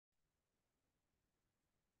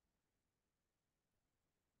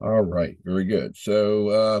All right, very good.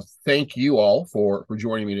 So thank you all for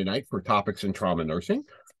joining me tonight for Topics in Trauma Nursing.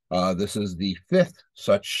 This is the fifth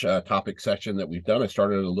such topic session that we've done. I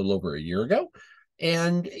started a little over a year ago.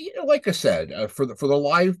 And like I said, for the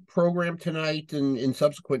live program tonight and in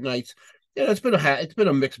subsequent nights, it's been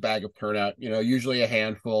a mixed bag of turnout. Usually a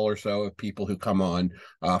handful or so of people who come on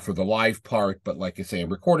for the live part. But like I say, I'm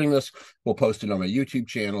recording this. We'll post it on my YouTube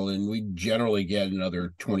channel, and we generally get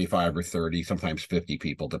another 25 or 30, sometimes 50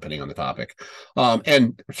 people, depending on the topic.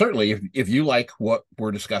 And certainly, if you like what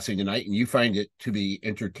we're discussing tonight and you find it to be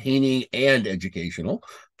entertaining and educational,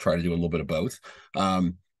 try to do a little bit of both.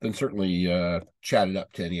 Then certainly chat it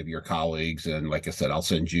up to any of your colleagues. And like I said, I'll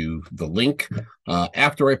send you the link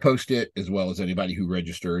after I post it, as well as anybody who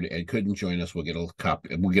registered and couldn't join us. We'll get a copy.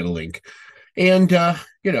 We'll get a link. And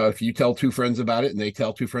if you tell two friends about it and they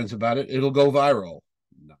tell two friends about it, it'll go viral.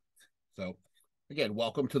 So again,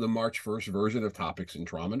 welcome to the March 1st version of Topics in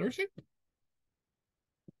Trauma Nursing.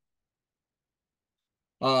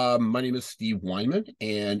 My name is Steve Weinman,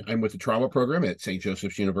 and I'm with the trauma program at St.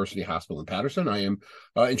 Joseph's University Hospital in Patterson. I am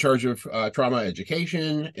in charge of trauma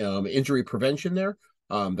education, injury prevention there.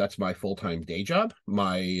 That's my full-time day job.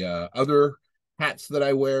 My other hats that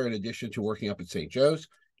I wear, in addition to working up at St. Joe's,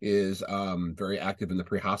 is very active in the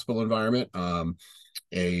pre-hospital environment. I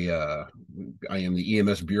am the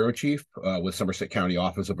EMS bureau chief with Somerset County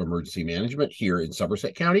Office of Emergency Management here in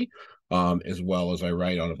Somerset County, as well as I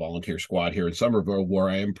write on a volunteer squad here in Somerville, where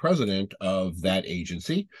I am president of that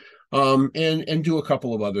agency, and do a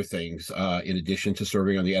couple of other things in addition to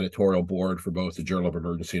serving on the editorial board for both the Journal of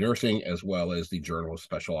Emergency Nursing as well as the Journal of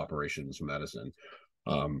Special Operations Medicine.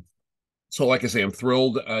 So like I say, I'm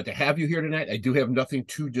thrilled to have you here tonight. I do have nothing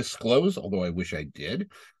to disclose, although I wish I did.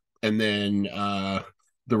 And then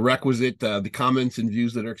the requisite, the comments and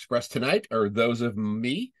views that are expressed tonight are those of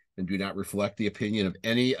me and do not reflect the opinion of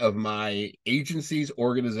any of my agencies,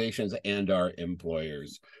 organizations, and our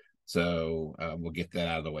employers. So we'll get that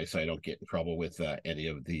out of the way so I don't get in trouble with any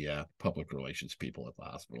of the public relations people at the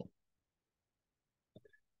hospital.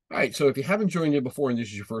 All right, so if you haven't joined in before and this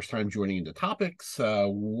is your first time joining into topics,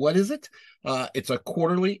 what is it? It's a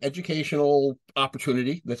quarterly educational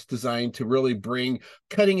opportunity that's designed to really bring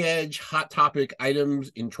cutting edge, hot topic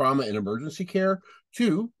items in trauma and emergency care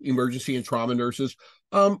to emergency and trauma nurses,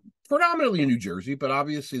 predominantly in New Jersey, but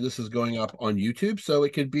obviously this is going up on YouTube, so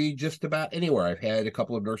it could be just about anywhere. I've had a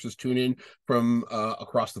couple of nurses tune in from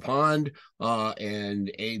across the pond and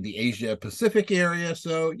the Asia Pacific area.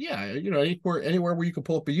 So yeah, anywhere where you can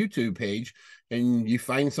pull up a YouTube page and you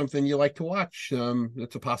find something you like to watch,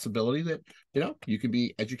 it's a possibility that you can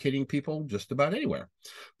be educating people just about anywhere.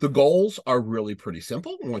 The goals are really pretty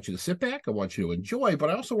simple. I want you to sit back, I want you to enjoy, but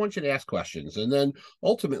I also want you to ask questions. And then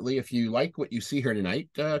ultimately, if you like what you see here tonight,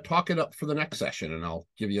 talk it up for the next session. And I'll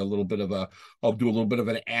do a little bit of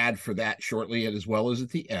an ad for that shortly, as well as at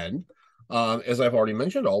the end. As I've already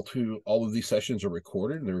mentioned, all of these sessions are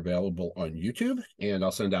recorded and they're available on YouTube, and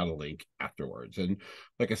I'll send out a link afterwards. And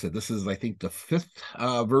like I said, this is, I think, the fifth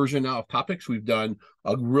version now of topics. We've done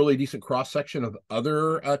a really decent cross-section of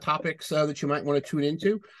other topics that you might want to tune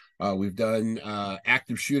into. We've done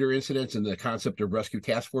active shooter incidents and the concept of rescue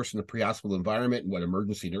task force in the pre-hospital environment and what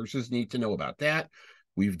emergency nurses need to know about that.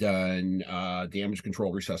 We've done damage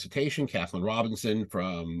control resuscitation. Kathleen Robinson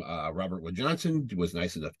from Robert Wood Johnson was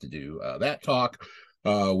nice enough to do that talk.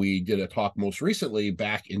 We did a talk most recently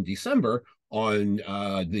back in December on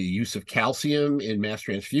the use of calcium in mass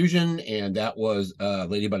transfusion, and that was a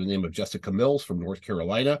lady by the name of Jessica Mills from North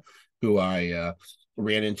Carolina, who I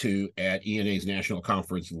ran into at ENA's national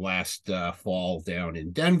conference last fall down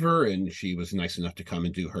in Denver, and she was nice enough to come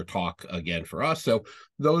and do her talk again for us. So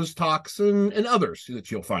those talks and others that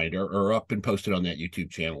you'll find are up and posted on that YouTube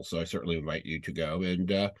channel. So I certainly invite you to go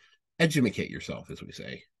and educate yourself, as we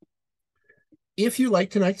say. If you like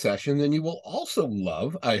tonight's session, then you will also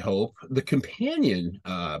love, I hope, the companion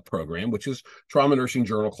program, which is Trauma Nursing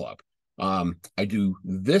Journal Club. I do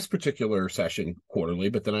this particular session quarterly,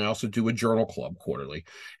 but then I also do a journal club quarterly.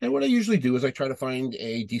 And what I usually do is I try to find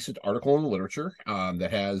a decent article in the literature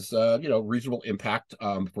that has, reasonable impact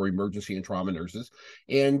for emergency and trauma nurses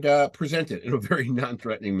and present it in a very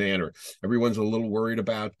non-threatening manner. Everyone's a little worried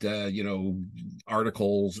about,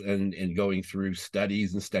 articles and going through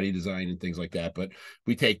studies and study design and things like that. But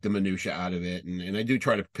we take the minutia out of it. And I do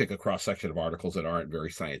try to pick a cross-section of articles that aren't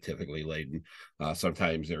very scientifically laden.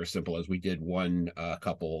 Sometimes they're as simple as we did one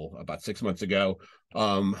couple about 6 months ago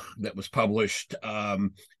that was published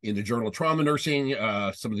in the Journal of Trauma Nursing.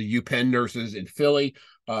 Some of the UPenn nurses in Philly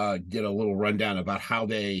did a little rundown about how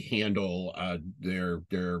they handle their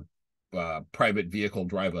private vehicle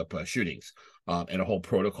drive-up shootings, and a whole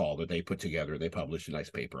protocol that they put together. They published a nice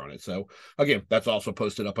paper on it. So again, that's also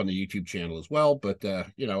posted up on the YouTube channel as well. But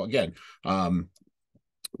again,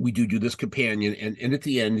 we do this companion, and at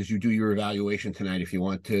the end, as you do your evaluation tonight, if you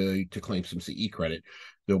want to claim some CE credit,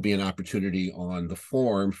 there'll be an opportunity on the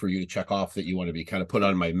form for you to check off that you want to be kind of put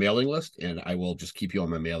on my mailing list, and I will just keep you on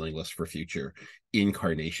my mailing list for future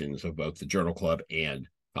incarnations of both the Journal Club and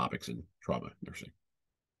Topics in Trauma Nursing.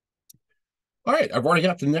 All right, I've already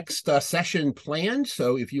got the next session planned.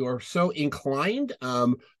 So if you are so inclined,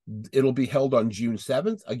 it'll be held on June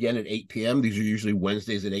 7th, again at 8 p.m. These are usually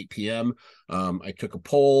Wednesdays at 8 p.m. I took a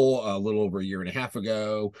poll a little over a year and a half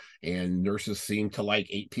ago, and nurses seem to like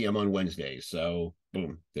 8 p.m. on Wednesdays. So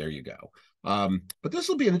boom, there you go. But this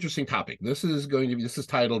will be an interesting topic. This is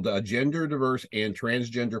titled Gender Diverse and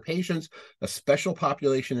Transgender Patients, a Special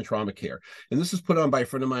Population in Trauma Care. And this is put on by a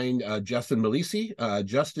friend of mine, Justin Malisi.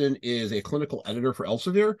 Justin is a clinical editor for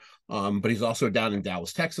Elsevier, but he's also down in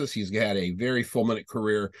Dallas, Texas. He's had a very fulminant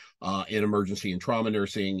career in emergency and trauma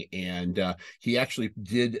nursing. And he actually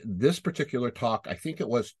did this particular talk, I think it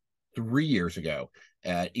was 3 years ago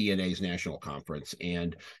at ENA's national conference.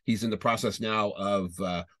 And he's in the process now of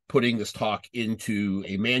putting this talk into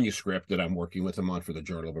a manuscript that I'm working with him on for the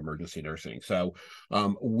Journal of Emergency Nursing. So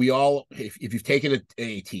we all, if you've taken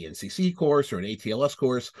a TNCC course or an ATLS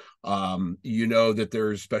course, you know that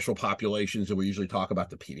there's special populations, and we usually talk about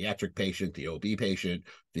the pediatric patient, the OB patient,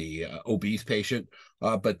 the obese patient.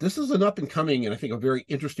 But this is an up and coming, and I think a very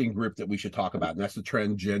interesting group that we should talk about, and that's the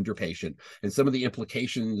transgender patient and some of the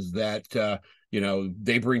implications that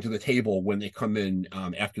they bring to the table when they come in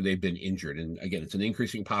after they've been injured. And again, it's an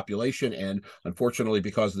increasing population, and unfortunately,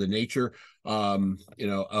 because of the nature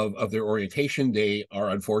of their orientation, they are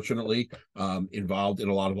unfortunately involved in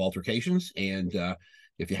a lot of altercations. And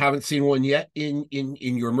if you haven't seen one yet in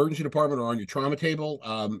your emergency department or on your trauma table,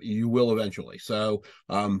 you will eventually. So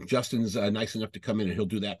Justin's nice enough to come in, and he'll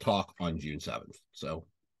do that talk on June 7th. So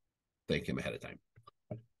thank him ahead of time.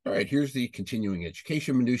 All right, here's the continuing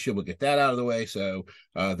education minutia. We'll get that out of the way. So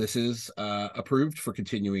this is approved for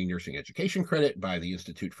continuing nursing education credit by the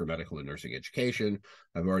Institute for Medical and Nursing Education.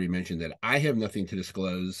 I've already mentioned that I have nothing to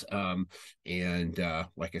disclose. And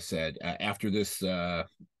like I said, after the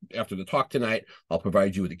talk tonight, I'll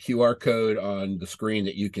provide you with a QR code on the screen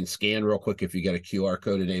that you can scan real quick if you get a QR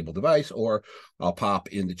code enabled device, or I'll pop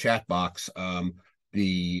in the chat box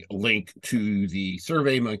the link to the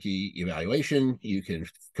SurveyMonkey evaluation. You can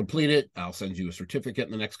complete it. I'll send you a certificate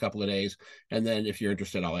in the next couple of days. And then if you're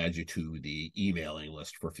interested, I'll add you to the emailing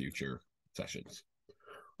list for future sessions.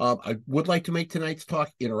 I would like to make tonight's talk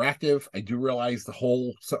interactive. I do realize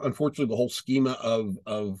unfortunately, the whole schema of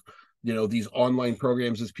these online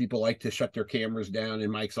programs is people like to shut their cameras down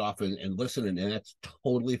and mics off and listen, and that's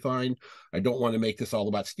totally fine. I don't want to make this all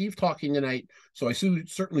about Steve talking tonight. So I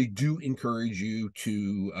certainly do encourage you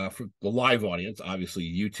to, for the live audience,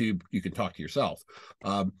 obviously YouTube, you can talk to yourself.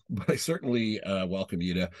 But I certainly welcome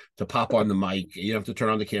you to pop on the mic. You don't have to turn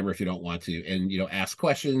on the camera if you don't want to, and ask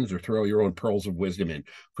questions or throw your own pearls of wisdom in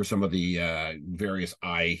for some of the various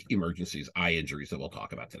eye injuries that we'll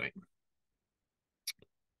talk about tonight.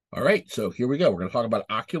 All right, so here we go. We're going to talk about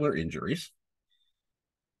ocular injuries.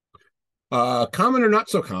 Common or not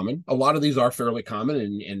so common. A lot of these are fairly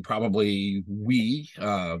common, and probably we,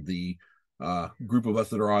 the group of us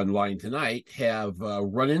that are online tonight, have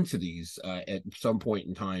run into these at some point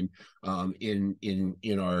in time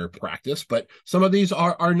in our practice. But some of these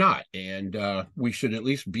are not, and we should at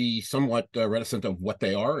least be somewhat reticent of what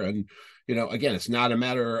they are. And again, it's not a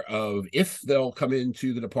matter of if they'll come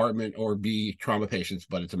into the department or be trauma patients,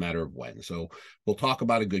 but it's a matter of when. So we'll talk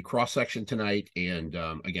about a good cross-section tonight. And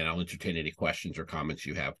again, I'll entertain any questions or comments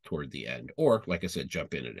you have toward the end, or like I said,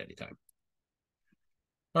 jump in at any time.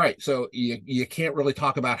 All right, so you can't really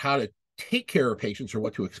talk about how to take care of patients or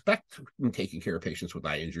what to expect when taking care of patients with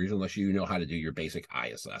eye injuries unless you know how to do your basic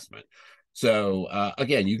eye assessment. So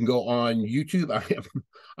again, you can go on YouTube.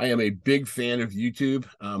 I am a big fan of YouTube.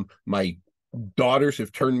 My daughters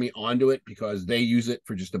have turned me onto it because they use it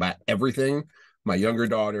for just about everything. My younger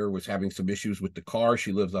daughter was having some issues with the car.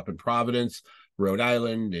 She lives up in Providence, Rhode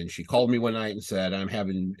Island, and she called me one night and said, I'm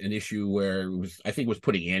having an issue where I think it was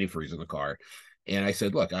putting antifreeze in the car. And I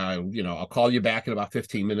said, look, I'll call you back in about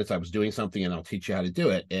 15 minutes. I was doing something and I'll teach you how to do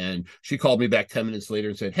it. And she called me back 10 minutes later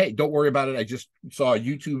and said, hey, don't worry about it. I just saw a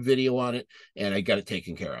YouTube video on it and I got it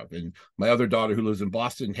taken care of. And my other daughter, who lives in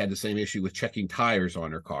Boston, had the same issue with checking tires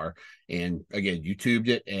on her car. And again, YouTubed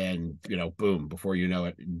it, and boom, before you know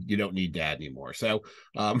it, you don't need dad anymore. So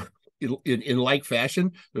in like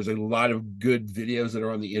fashion, there's a lot of good videos that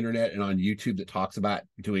are on the internet and on YouTube that talks about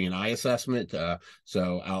doing an eye assessment.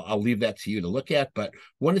 So I'll leave that to you to look at. But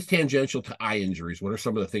one is tangential to eye injuries. What are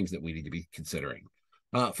some of the things that we need to be considering?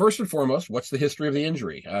 First and foremost, what's the history of the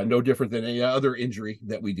injury? No different than any other injury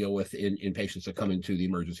that we deal with in patients that come into the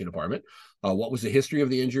emergency department. What was the history of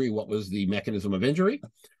the injury? What was the mechanism of injury?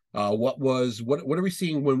 What are we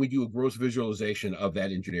seeing when we do a gross visualization of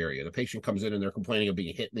that injured area? The patient comes in and they're complaining of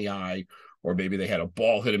being hit in the eye, or maybe they had a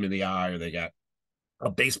ball hit them in the eye, or they got a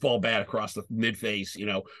baseball bat across the mid face.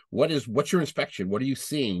 What's your inspection? What are you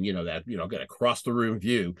seeing? Get across the room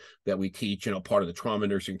view that we teach, part of the trauma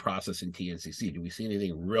nursing process in TNCC. Do we see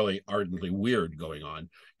anything really ardently weird going on?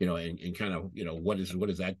 And kind of, what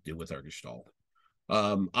does that do with our gestalt?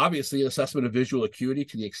 Obviously, assessment of visual acuity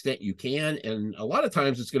to the extent you can. And a lot of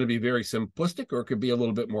times it's going to be very simplistic, or it could be a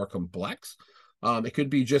little bit more complex. It could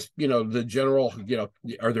be just, the general,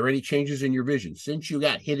 are there any changes in your vision? Since you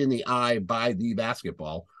got hit in the eye by the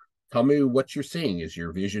basketball, tell me what you're seeing. Is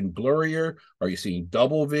your vision blurrier? Are you seeing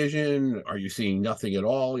double vision? Are you seeing nothing at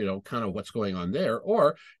all? Kind of what's going on there.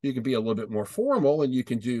 Or you can be a little bit more formal and you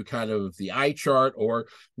can do kind of the eye chart, or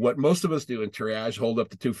what most of us do in triage, hold up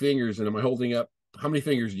the two fingers. And am I holding up? How many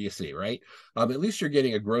fingers do you see, right? At least you're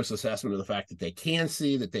getting a gross assessment of the fact that they can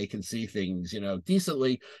see, that they can see things,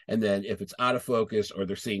 decently. And then if it's out of focus, or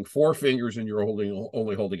they're seeing 4 fingers and you're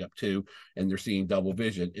only holding up 2, and they're seeing double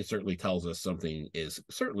vision, it certainly tells us something is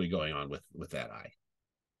certainly going on with that eye.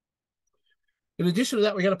 In addition to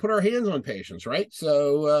that, we got to put our hands on patients, right?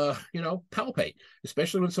 So, palpate,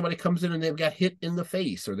 especially when somebody comes in and they've got hit in the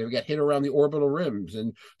face, or they've got hit around the orbital rims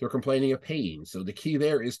and they're complaining of pain. So the key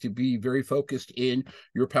there is to be very focused in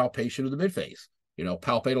your palpation of the midface.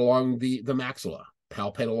 Palpate along the maxilla,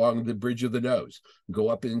 palpate along the bridge of the nose, go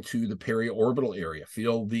up into the periorbital area,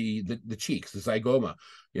 feel the cheeks, the zygoma,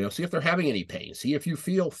 see if they're having any pain. See if you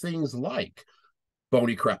feel things like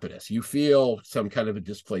bony crepitus, you feel some kind of a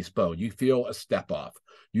displaced bone, you feel a step off,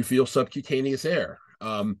 you feel subcutaneous air.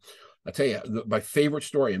 I tell you, my favorite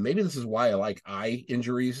story, and maybe this is why I like eye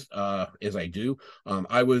injuries as I do.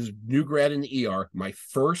 I was new grad in the ER, my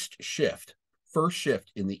first shift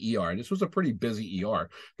in the ER, and this was a pretty busy ER.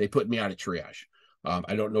 They put me out at triage.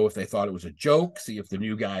 I don't know if they thought it was a joke, see if the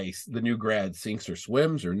new grad sinks or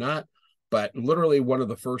swims or not. But literally one of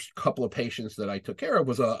the first couple of patients that I took care of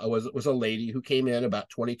was a lady who came in about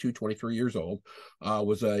 22, 23 years old,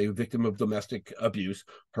 was a victim of domestic abuse.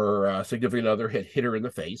 Her significant other had hit her in the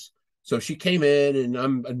face. So she came in, and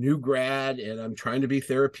I'm a new grad and I'm trying to be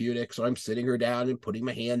therapeutic. So I'm sitting her down and putting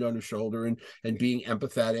my hand on her shoulder and being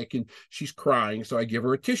empathetic, and she's crying. So I give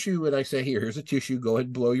her a tissue and I say, here's a tissue, go ahead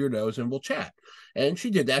and blow your nose and we'll chat. And she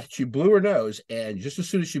did that. She blew her nose, and just as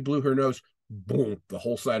soon as she blew her nose, boom, the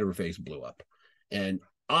whole side of her face blew up. And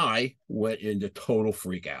I went into total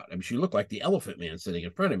freak out. I mean, she looked like the Elephant Man sitting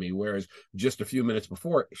in front of me, whereas just a few minutes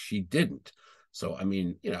before, she didn't. So, I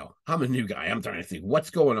mean, I'm a new guy. I'm trying to think what's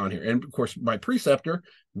going on here. And of course, my preceptor,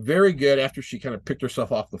 very good after she kind of picked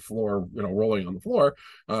herself off the floor, rolling on the floor.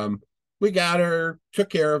 We got her, took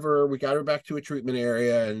care of her. We got her back to a treatment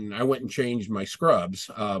area, and I went and changed my scrubs.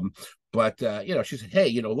 But she said,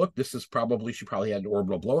 hey, look, she probably had an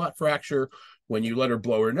orbital blowout fracture. When you let her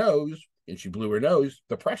blow her nose, and she blew her nose,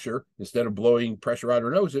 the pressure, instead of blowing pressure out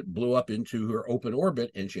her nose, it blew up into her open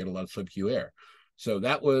orbit, and she had a lot of sub-Q air. So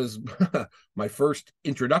that was my first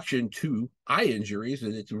introduction to eye injuries,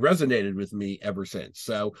 and it's resonated with me ever since.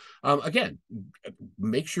 So again,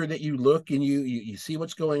 make sure that you look and you see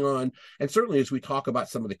what's going on. And certainly as we talk about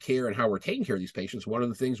some of the care and how we're taking care of these patients, one of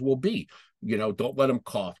the things will be, don't let them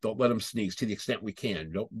cough, don't let them sneeze to the extent we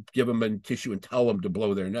can. Don't give them a tissue and tell them to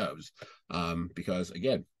blow their nose, because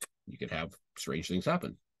again, you could have strange things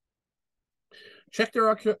happen. Check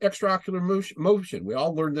their extraocular motion. We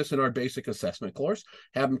all learned this in our basic assessment course.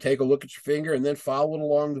 Have them take a look at your finger and then follow it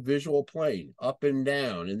along the visual plane, up and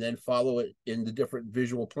down, and then follow it in the different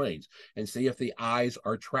visual planes and see if the eyes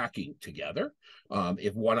are tracking together.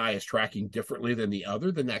 If one eye is tracking differently than the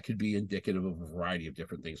other, then that could be indicative of a variety of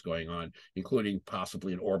different things going on, including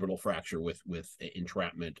possibly an orbital fracture with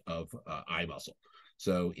entrapment of eye muscle.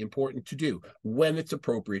 So important to do when it's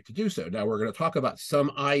appropriate to do so. Now, we're going to talk about some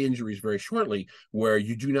eye injuries very shortly where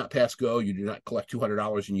you do not pass go, you do not collect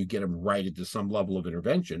 $200, and you get them right into some level of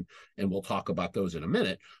intervention. And we'll talk about those in a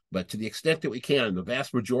minute. But to the extent that we can, the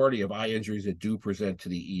vast majority of eye injuries that do present to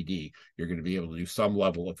the ED, you're going to be able to do some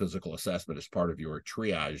level of physical assessment as part of your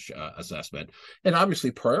triage assessment. And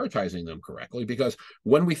obviously prioritizing them correctly, because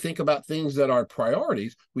when we think about things that are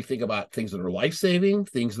priorities, we think about things that are life-saving,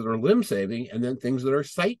 things that are limb-saving, and then things that are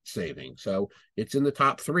sight-saving. So it's in the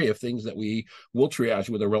top 3 of things that we will triage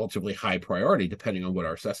with a relatively high priority, depending on what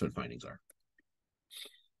our assessment findings are.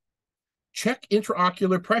 Check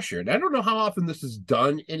intraocular pressure. And I don't know how often this is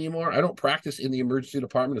done anymore. I don't practice in the emergency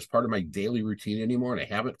department as part of my daily routine anymore, and I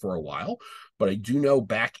haven't for a while. But I do know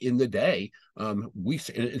back in the day,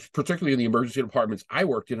 it's particularly in the emergency departments I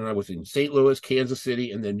worked in, and I was in St. Louis, Kansas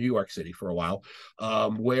City, and then New York City for a while,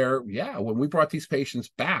 where, when we brought these patients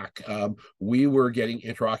back, we were getting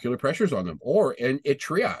intraocular pressures on them. Or at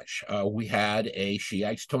triage, we had a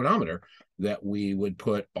Shiite's tonometer that we would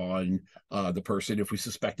put on the person if we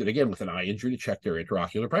suspected, again, with an eye injury, to check their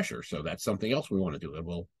intraocular pressure. So that's something else we want to do, and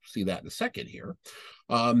we'll see that in a second here.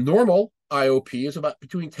 Normal IOP is about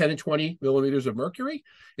between 10 and 20 millimeters of mercury.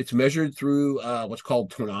 It's measured through what's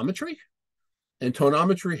called tonometry. And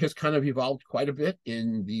tonometry has kind of evolved quite a bit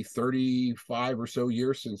in the 35 or so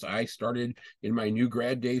years since I started in my new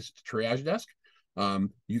grad days at the triage desk.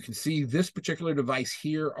 You can see this particular device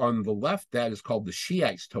here on the left. That is called the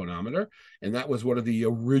Shiite's tonometer, and that was one of the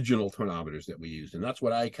original tonometers that we used, and that's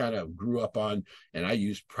what I kind of grew up on, and I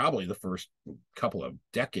used probably the first couple of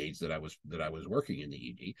decades that I was working in the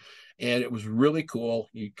ED, and it was really cool.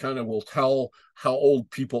 You kind of will tell how old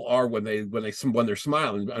people are when they're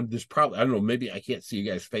smiling. There's probably, I don't know, maybe I can't see you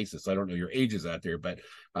guys' faces, so I don't know your ages out there, but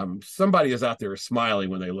somebody is out there smiling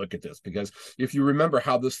when they look at this, because if you remember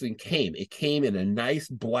how this thing came, it came in a nice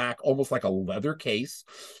black, almost like a leather case,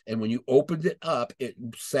 and when you opened it up, it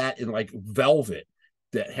sat in like velvet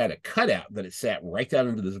that had a cutout that it sat right down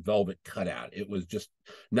into this velvet cutout. It was just,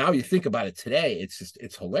 now you think about it today,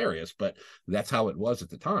 it's hilarious, but that's how it was at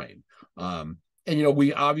the time. And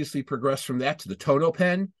we obviously progressed from that to the tono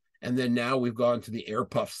pen. And then now we've gone to the air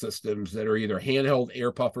puff systems that are either handheld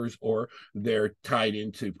air puffers, or they're tied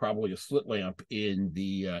into probably a slit lamp in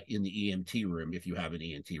the EMT room, if you have an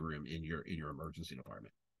EMT room in your emergency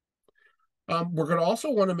department. We're going to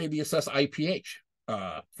also want to maybe assess IPH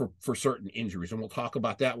for certain injuries, and we'll talk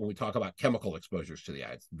about that when we talk about chemical exposures to the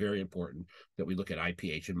eye. It's very important that we look at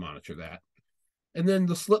IPH and monitor that. And then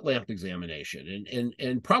the slit lamp examination,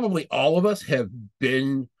 and probably all of us have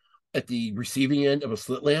been at the receiving end of a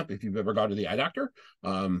slit lamp if you've ever gone to the eye doctor.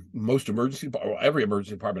 Every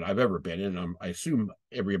emergency department I've ever been in, I assume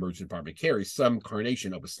every emergency department carries some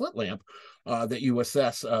carnation of a slit lamp that you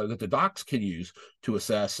assess, that the docs can use to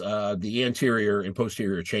assess the anterior and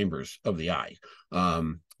posterior chambers of the eye.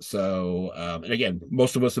 And again,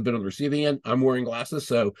 most of us have been on the receiving end. I'm wearing glasses,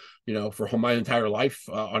 so for my entire life,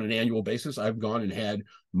 on an annual basis, I've gone and had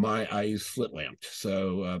my eyes slit lamped.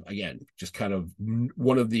 So again, just kind of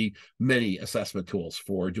one of the many assessment tools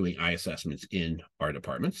for doing eye assessments in our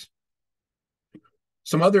departments.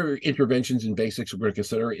 Some other interventions and basics we're going to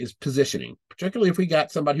consider is positioning, particularly if we got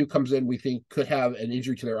somebody who comes in we think could have an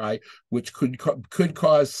injury to their eye, which could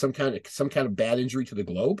cause some kind of bad injury to the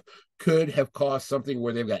globe, could have caused something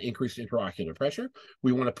where they've got increased intraocular pressure.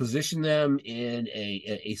 We want to position them in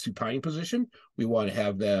a supine position. We want to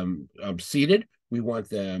have them seated. We want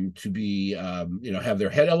them to be, have their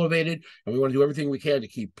head elevated, and we want to do everything we can to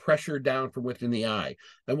keep pressure down from within the eye.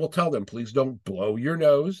 And we'll tell them, please don't blow your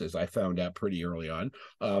nose, as I found out pretty early on.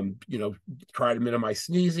 Try to minimize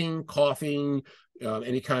sneezing, coughing,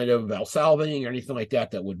 any kind of valsalving or anything like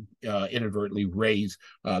that would inadvertently raise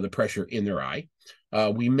the pressure in their eye.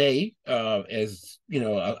 We may, as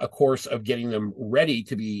a course of getting them ready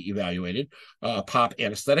to be evaluated, pop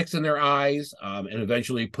anesthetics in their eyes, and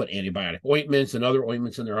eventually put antibiotic ointments and other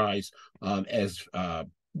ointments in their eyes as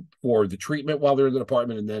for the treatment while they're in the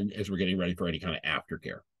department, and then as we're getting ready for any kind of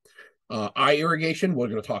aftercare. Eye irrigation, we're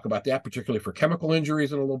going to talk about that, particularly for chemical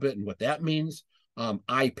injuries in a little bit and what that means.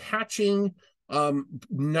 Eye patching,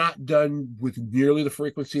 not done with nearly the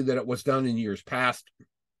frequency that it was done in years past.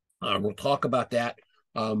 We'll talk about that.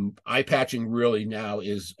 Eye patching really now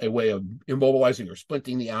is a way of immobilizing or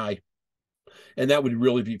splinting the eye. And that would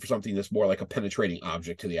really be for something that's more like a penetrating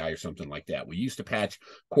object to the eye or something like that. We used to patch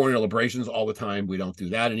corneal abrasions all the time. We don't do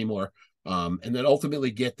that anymore. And then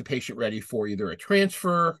ultimately get the patient ready for either a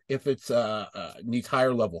transfer, if it's needs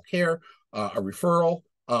higher level care, a referral,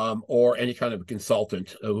 or any kind of a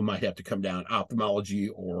consultant who might have to come down, ophthalmology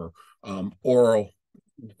or oral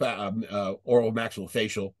oral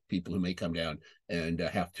maxillofacial people who may come down and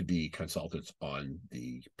have to be consultants on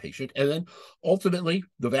the patient. And then ultimately,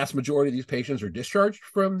 the vast majority of these patients are discharged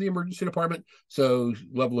from the emergency department. So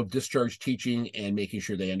level of discharge teaching and making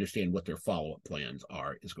sure they understand what their follow-up plans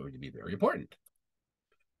are is going to be very important.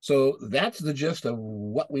 So that's the gist of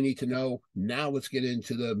what we need to know. Now let's get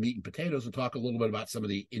into the meat and potatoes and talk a little bit about some of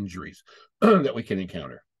the injuries that we can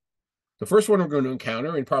encounter. The first one we're going to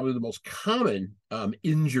encounter, and probably the most common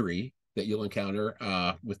injury that you'll encounter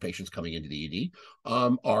with patients coming into the ED,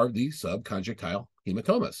 are the subconjunctival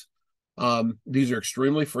hematomas. These are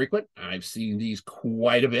extremely frequent. I've seen these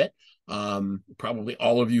quite a bit. Probably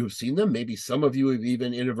all of you have seen them. Maybe some of you have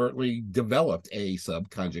even inadvertently developed a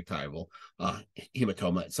subconjunctival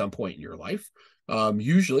hematoma at some point in your life.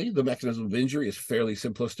 Usually, the mechanism of injury is fairly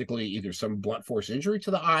simplistically either some blunt force injury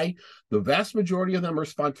to the eye. The vast majority of them are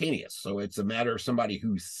spontaneous. So it's a matter of somebody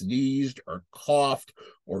who sneezed or coughed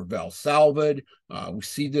or valsalved. We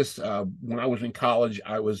see this when I was in college.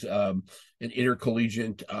 I was an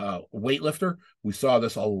intercollegiate weightlifter. We saw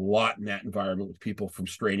this a lot in that environment with people from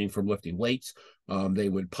straining from lifting weights. They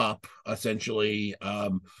would pop essentially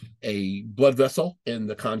a blood vessel in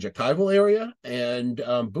the conjunctival area, and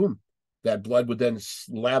boom, that blood would then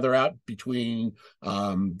slather out between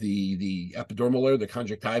the epidermal layer, the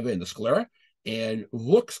conjunctiva, and the sclera, and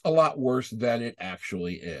looks a lot worse than it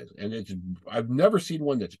actually is. And I've never seen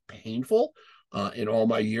one that's painful in all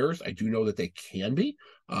my years. I do know that they can be,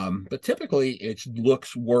 but typically it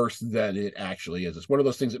looks worse than it actually is. It's one of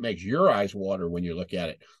those things that makes your eyes water when you look at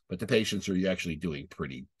it, but the patients are actually doing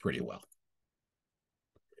pretty well.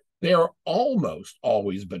 They are almost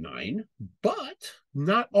always benign, but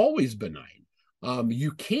not always benign.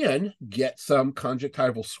 You can get some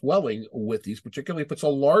conjunctival swelling with these, particularly if it's a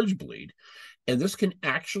large bleed, and this can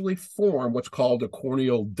actually form what's called a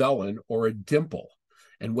corneal dullen or a dimple.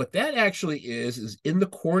 And what that actually is in the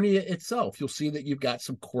cornea itself, you'll see that you've got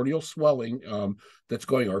some corneal swelling that's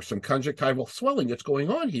going, or some conjunctival swelling that's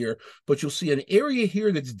going on here, but you'll see an area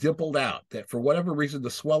here that's dimpled out, that for whatever reason,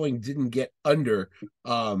 the swelling didn't get under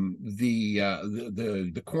the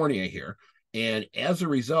cornea here. And as a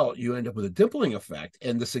result, you end up with a dimpling effect.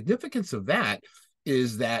 And the significance of that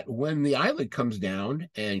is that when the eyelid comes down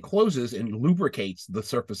and closes and lubricates the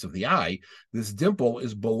surface of the eye, this dimple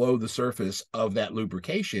is below the surface of that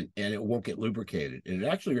lubrication and it won't get lubricated. And it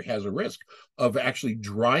actually has a risk of actually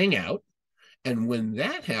drying out. And when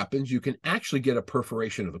that happens, you can actually get a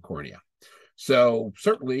perforation of the cornea. So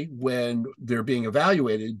certainly when they're being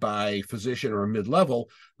evaluated by a physician or a mid-level,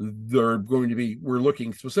 we're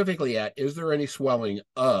looking specifically at, is there any swelling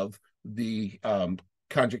of the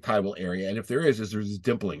conjunctival area? And if there is there's this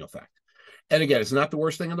dimpling effect. And again, it's not the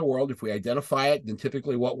worst thing in the world. If we identify it, then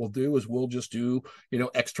typically what we'll do is we'll just do,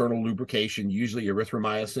 external lubrication. Usually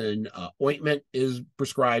erythromycin ointment is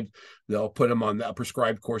prescribed. They'll put them on a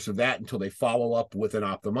prescribed course of that until they follow up with an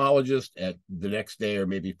ophthalmologist at the next day or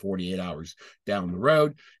maybe 48 hours down the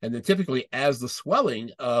road. And then typically as the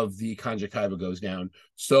swelling of the conjunctiva goes down,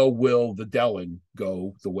 so will the dullen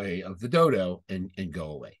go the way of the dodo and go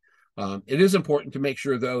away. It is important to make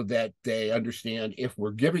sure, though, that they understand if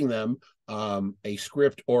we're giving them a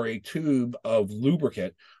script or a tube of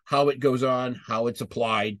lubricant, how it goes on, how it's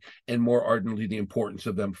applied, and more ardently, the importance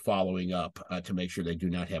of them following up to make sure they do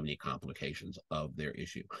not have any complications of their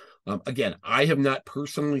issue. Again, I have not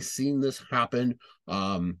personally seen this happen.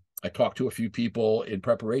 I talked to a few people in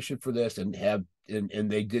preparation for this and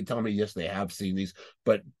they did tell me, yes, they have seen these,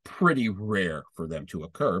 but pretty rare for them to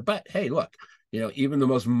occur. But hey, look, even the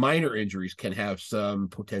most minor injuries can have some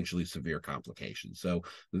potentially severe complications. So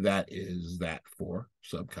that is that for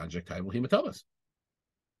subconjunctival hematomas.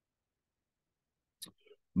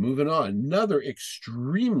 Moving on, another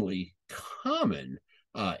extremely common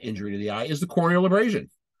injury to the eye is the corneal abrasion.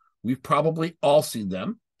 We've probably all seen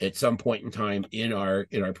them at some point in time in our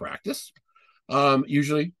practice.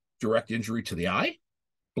 Usually direct injury to the eye,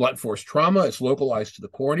 blunt force trauma. It's localized to the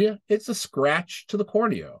cornea. It's a scratch to the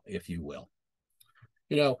cornea, if you will.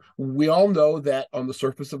 We all know that on the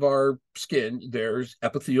surface of our skin, there's an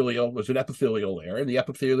epithelial layer, and the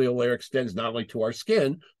epithelial layer extends not only to our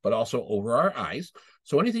skin, but also over our eyes.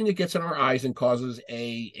 So anything that gets in our eyes and causes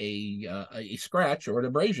a scratch or an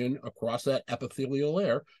abrasion across that epithelial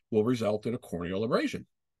layer will result in a corneal abrasion.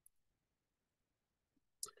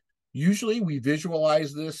 Usually we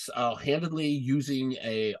visualize this handedly using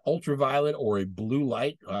a ultraviolet or a blue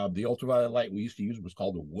light. The ultraviolet light we used to use was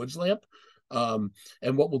called a Woods lamp.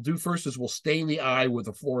 And what we'll do first is we'll stain the eye with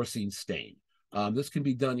a fluorescein stain. This can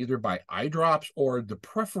be done either by eye drops, or the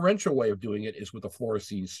preferential way of doing it is with a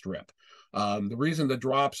fluorescein strip. The reason the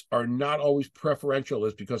drops are not always preferential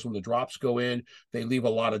is because when the drops go in, they leave a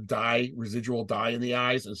lot of dye, residual dye in the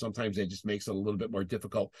eyes, and sometimes it just makes it a little bit more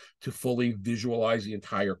difficult to fully visualize the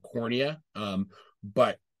entire cornea.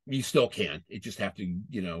 But you still can. You just have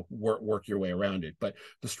to, work your way around it. But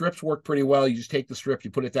the strips work pretty well. You just take the strip, you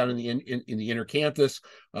put it down in the inner canthus,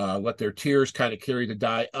 let their tears kind of carry the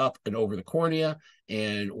dye up and over the cornea,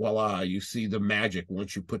 and voila, you see the magic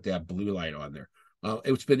once you put that blue light on there.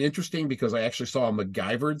 It's been interesting because I actually saw a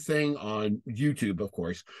MacGyver thing on YouTube, of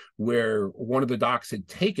course, where one of the docs had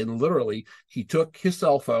taken, literally, he took his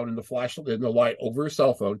cell phone and the flashlight and the light over his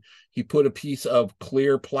cell phone. He put a piece of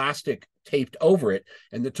clear plastic taped over it,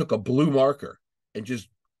 and then took a blue marker and just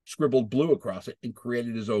scribbled blue across it and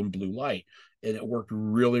created his own blue light. And it worked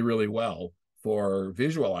really, really well for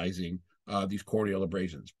visualizing these corneal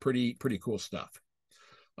abrasions. Pretty cool stuff.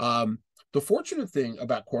 The fortunate thing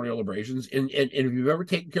about corneal abrasions, and if you've ever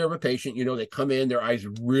taken care of a patient, they come in, their eyes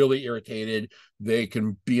really irritated. They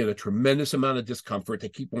can be in a tremendous amount of discomfort. They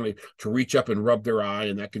keep wanting to reach up and rub their eye,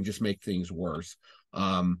 and that can just make things worse.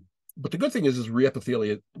 But the good thing is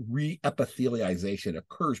reepithelialization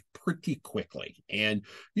occurs pretty quickly. And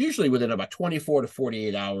usually within about 24 to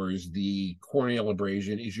 48 hours, the corneal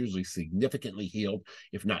abrasion is usually significantly healed,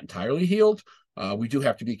 if not entirely healed. We do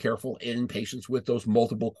have to be careful in patients with those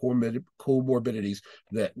multiple comorbidities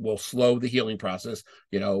that will slow the healing process,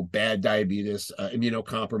 bad diabetes,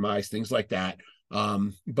 immunocompromised, things like that.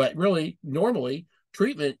 But really, normally,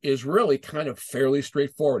 treatment is really kind of fairly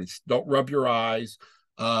straightforward. It's don't rub your eyes.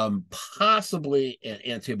 Possibly an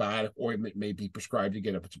antibiotic ointment may be prescribed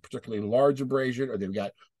again if it's a particularly large abrasion, or they've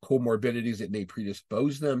got comorbidities that may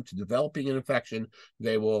predispose them to developing an infection.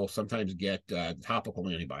 They will sometimes get topical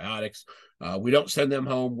antibiotics. We don't send them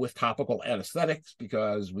home with topical anesthetics,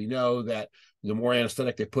 because we know that the more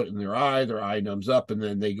anesthetic they put in their eye numbs up, and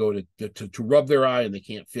then they go to rub their eye and they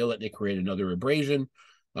can't feel it, and they create another abrasion.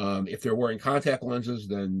 If they're wearing contact lenses,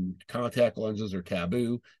 then contact lenses are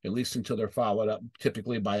taboo, at least until they're followed up,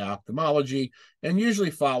 typically by ophthalmology. And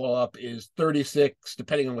usually follow-up is 36,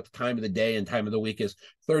 depending on what the time of the day and time of the week is,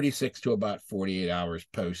 36 to about 48 hours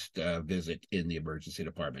post visit in the emergency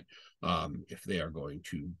department, if they are going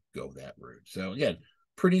to go that route. So again,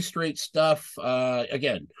 pretty straight stuff.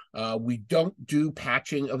 We don't do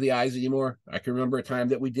patching of the eyes anymore. I can remember a time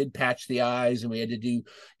that we did patch the eyes, and we had to do,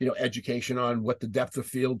 education on what the depth of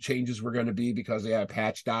field changes were going to be because they had a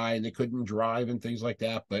patched eye and they couldn't drive and things like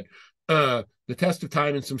that. But the test of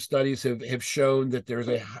time and some studies have shown that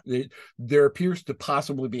there appears to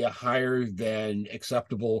possibly be a higher than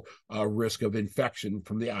acceptable risk of infection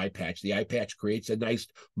from the eye patch. The eye patch creates a nice,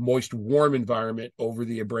 moist, warm environment over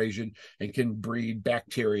the abrasion and can breed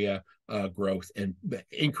bacteria growth and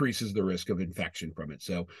increases the risk of infection from it.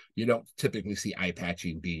 So you don't typically see eye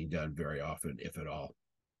patching being done very often, if at all,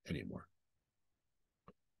 anymore.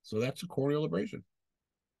 So that's a corneal abrasion.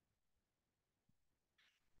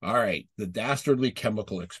 All right, the dastardly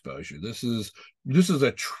chemical exposure. This is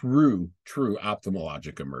a true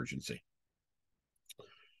ophthalmologic emergency.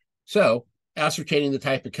 So ascertaining the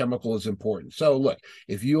type of chemical is important. So look,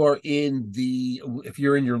 if you're in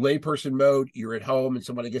your layperson mode, you're at home and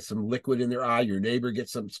somebody gets some liquid in their eye, your neighbor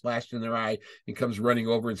gets something splashed in their eye and comes running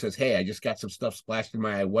over and says, "Hey, I just got some stuff splashed in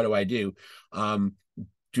my eye. What do I do?"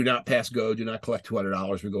 Do not pass go. Do not collect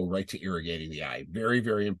 $200. We go right to irrigating the eye. Very,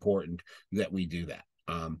 very important that we do that.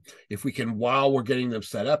 If we can, while we're getting them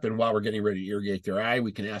set up and while we're getting ready to irrigate their eye,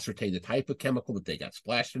 we can ascertain the type of chemical that they got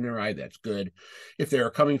splashed in their eye. That's good. If they're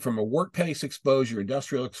coming from a workplace exposure,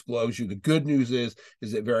 industrial exposure, the good news is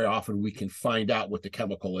that very often we can find out what the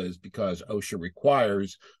chemical is, because OSHA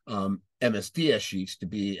requires MSDS sheets to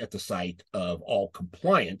be at the site of all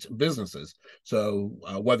compliant businesses. So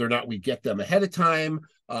whether or not we get them ahead of time,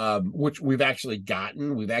 which we've actually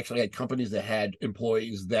had companies that had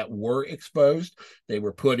employees that were exposed. They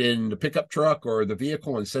were put in the pickup truck or the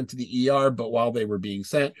vehicle and sent to the ER, but while they were being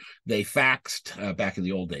sent, they faxed, back in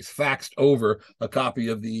the old days, faxed over a copy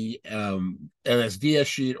of the MSDS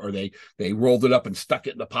sheet, or they rolled it up and stuck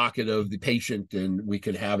it in the pocket of the patient, and we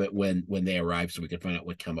could have it when they arrived, so we could find out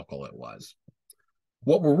what chemical it was.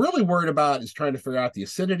 What we're really worried about is trying to figure out the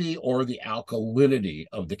acidity or the alkalinity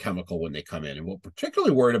of the chemical when they come in. And what we're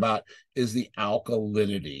particularly worried about is the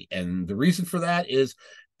alkalinity. And the reason for that is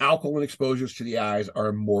alkaline exposures to the eyes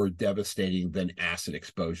are more devastating than acid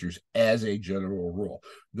exposures as a general rule.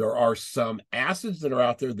 There are some acids that are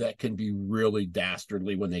out there that can be really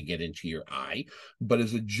dastardly when they get into your eye, but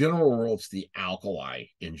as a general rule, it's the alkali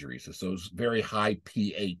injuries. It's those very high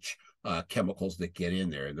pH chemicals that get in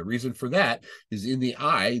there. And the reason for that is in the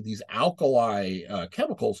eye, these alkali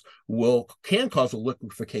chemicals can cause a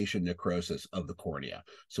liquefaction necrosis of the cornea.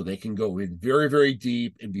 So they can go in very, very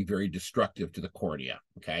deep and be very destructive to the cornea.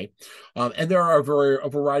 Okay. And there are a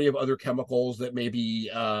variety of other chemicals that may be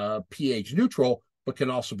pH neutral, but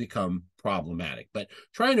can also become problematic. But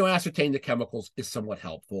trying to ascertain the chemicals is somewhat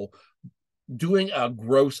helpful. Doing a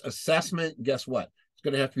gross assessment, guess what? It's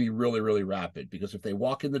going to have to be really, really rapid, because if they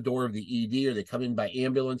walk in the door of the ED or they come in by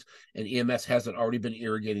ambulance and EMS hasn't already been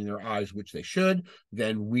irrigating their eyes, which they should,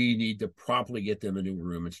 then we need to promptly get them a new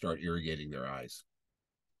room and start irrigating their eyes.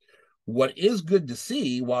 What is good to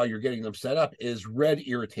see while you're getting them set up is red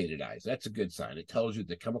irritated eyes. That's a good sign. It tells you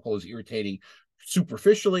the chemical is irritating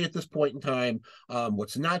superficially at this point in time.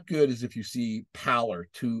 What's not good is if you see pallor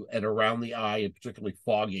to and around the eye, and particularly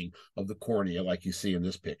fogging of the cornea like you see in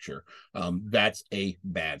this picture. That's a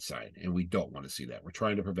bad sign, and we don't want to see that. We're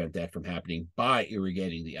trying to prevent that from happening by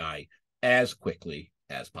irrigating the eye as quickly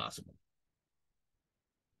as possible.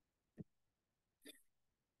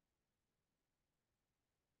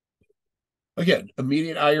 Again,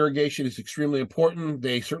 immediate eye irrigation is extremely important.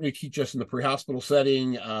 They certainly teach us in the pre-hospital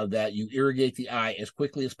setting that you irrigate the eye as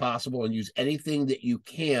quickly as possible and use anything that you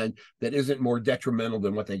can that isn't more detrimental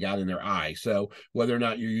than what they got in their eye. So whether or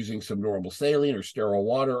not you're using some normal saline or sterile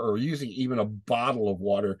water, or using even a bottle of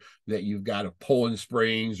water that you've got of Poland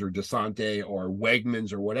Springs or Desante or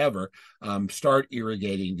Wegmans or whatever, start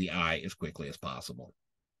irrigating the eye as quickly as possible.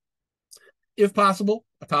 If possible,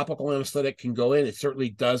 a topical anesthetic can go in. It certainly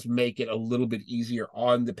does make it a little bit easier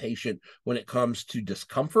on the patient when it comes to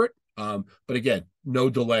discomfort. But again, no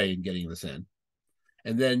delay in getting this in.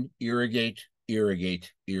 And then irrigate,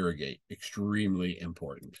 irrigate, irrigate. Extremely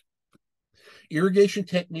important. Irrigation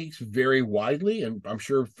techniques vary widely, and I'm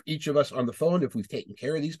sure each of us on the phone, if we've taken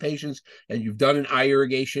care of these patients and you've done an eye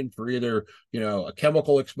irrigation for either, a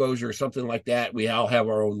chemical exposure or something like that, we all have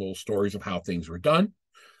our own little stories of how things were done.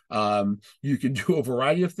 You can do a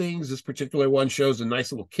variety of things. This particular one shows a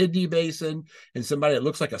nice little kidney basin, and somebody that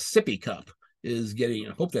looks like a sippy cup is getting,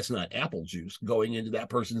 I hope that's not apple juice, going into that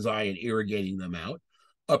person's eye and irrigating them out.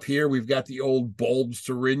 Up here, we've got the old bulb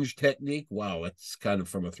syringe technique. Wow, it's kind of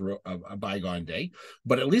from a bygone day.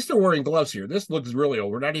 But at least they're wearing gloves here. This looks really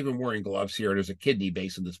old. We're not even wearing gloves here. There's a kidney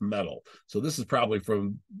basin that's metal. So this is probably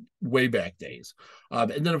from way back days.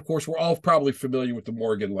 And then, of course, we're all probably familiar with the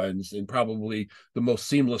Morgan lens, and probably the most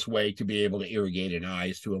seamless way to be able to irrigate an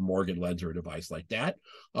eye is to a Morgan lens or a device like that.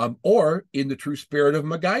 Or in the true spirit of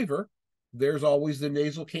MacGyver, there's always the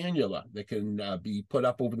nasal cannula that can be put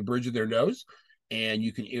up over the bridge of their nose, and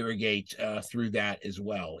you can irrigate through that as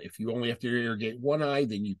well. If you only have to irrigate one eye,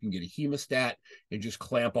 then you can get a hemostat and just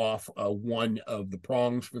clamp off one of the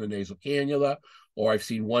prongs for the nasal cannula. Or I've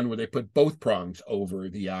seen one where they put both prongs over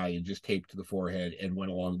the eye and just taped to the forehead and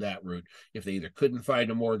went along that route if they either couldn't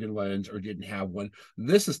find a Morgan lens or didn't have one.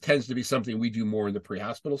 This tends to be something we do more in the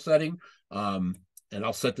pre-hospital setting. And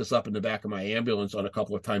I'll set this up in the back of my ambulance on a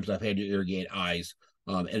couple of times I've had to irrigate eyes.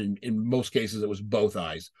 And in most cases, it was both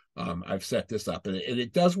eyes. I've set this up, and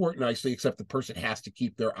it does work nicely, except the person has to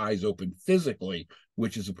keep their eyes open physically,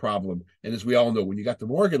 which is a problem. And as we all know, when you got the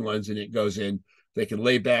Morgan lens and it goes in, they can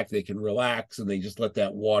lay back, they can relax, and they just let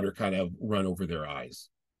that water kind of run over their eyes.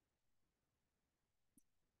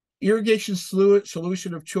 Irrigation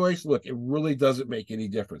solution of choice, look, it really doesn't make any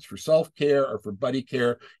difference for self-care or for buddy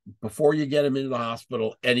care. Before you get them into the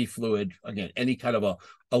hospital, any fluid, again, any kind of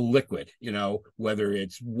a liquid, whether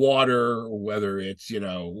it's water or whether it's,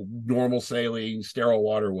 normal saline, sterile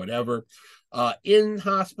water, whatever. In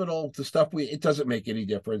hospital, the stuff it doesn't make any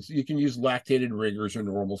difference. You can use lactated rigors or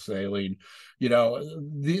normal saline.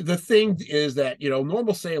 The thing is that,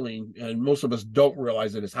 normal saline, and most of us don't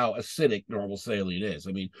realize it, is how acidic normal saline is.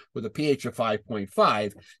 I mean, with a pH of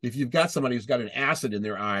 5.5, if you've got somebody who's got an acid in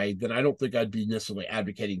their eye, then I don't think I'd be necessarily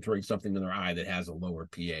advocating throwing something in their eye that has a lower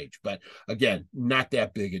pH. But again, not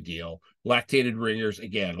that big a deal. Lactated rigors,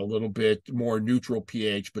 again, a little bit more neutral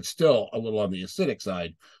pH, but still a little on the acidic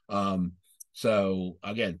side. So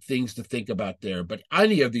again, things to think about there, but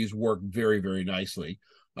any of these work very, very nicely.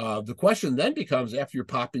 The question then becomes, after you're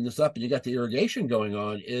popping this up and you got the irrigation going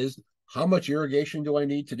on, is how much irrigation do I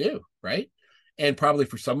need to do, right? And probably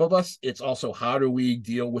for some of us, it's also how do we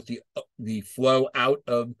deal with the flow out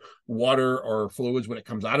of water or fluids when it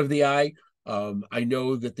comes out of the eye. I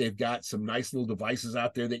know that they've got some nice little devices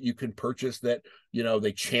out there that you can purchase that,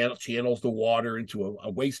 they channels the water into a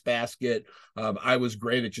wastebasket. I was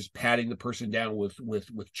great at just patting the person down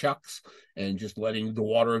with chucks and just letting the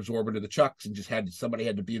water absorb into the chucks, and just somebody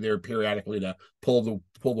had to be there periodically to pull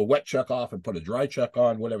the wet chuck off and put a dry chuck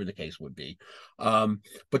on, whatever the case would be.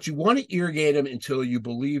 But you want to irrigate them until you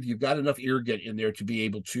believe you've got enough irrigant in there to be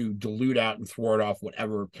able to dilute out and thwart off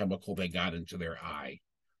whatever chemical they got into their eye.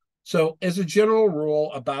 So as a general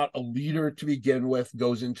rule, about 1 liter to begin with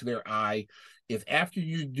goes into their eye. If after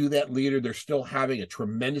you do that 1 liter, they're still having a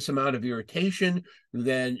tremendous amount of irritation,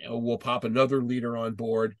 then we'll pop another 1 liter on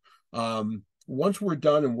board. Once we're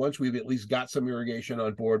done, and once we've at least got some irrigation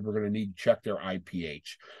on board, we're going to need to check their eye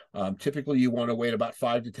pH. Typically, you want to wait about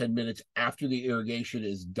 5 to 10 minutes after the irrigation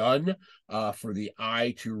is done for the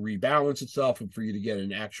eye to rebalance itself and for you to get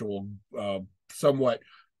an actual somewhat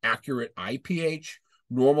accurate eye pH.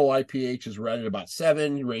 Normal IPH is right at about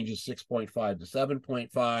 7, ranges 6.5 to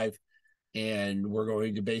 7.5. And we're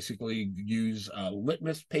going to basically use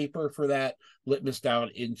litmus paper for that, litmus down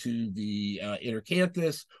into the inner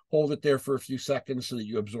canthus, hold it there for a few seconds so that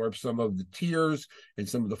you absorb some of the tears and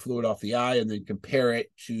some of the fluid off the eye, and then compare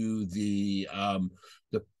it to the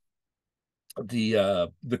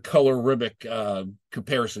colorific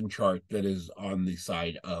comparison chart that is on the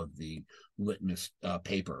side of the litmus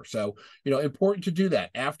paper. So, important to do that.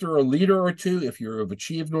 After 1 liter or 2, if you've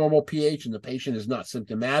achieved normal pH and the patient is not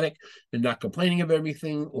symptomatic and not complaining of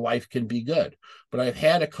everything, life can be good. But I've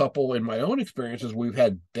had a couple in my own experiences, we've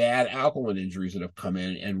had bad alkaline injuries that have come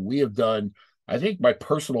in, and we have done, I think my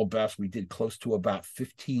personal best, we did close to about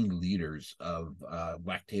 15 liters of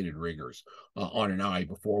lactated rigors on an eye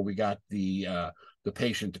before we got the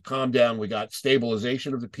patient to calm down. We got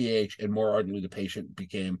stabilization of the pH, and more ardently, the patient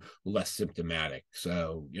became less symptomatic.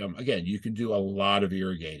 So, again, you can do a lot of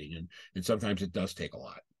irrigating, and sometimes it does take a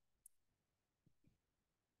lot.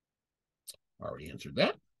 Already answered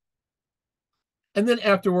that. And then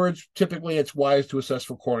afterwards, typically it's wise to assess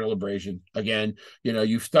for corneal abrasion. Again,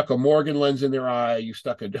 you've stuck a Morgan lens in their eye, you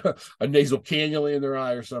stuck a nasal cannula in their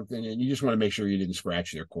eye or something, and you just want to make sure you didn't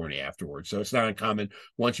scratch their cornea afterwards. So it's not uncommon,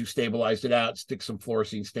 once you've stabilized it out, stick some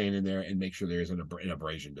fluorescein stain in there and make sure there's an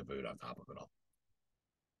abrasion to boot on top of it all.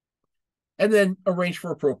 And then arrange for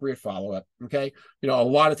appropriate follow-up. Okay. A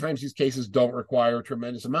lot of times these cases don't require a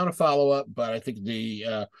tremendous amount of follow-up, but I think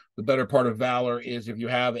the better part of valor is if you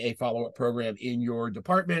have a follow-up program in your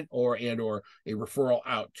department or a referral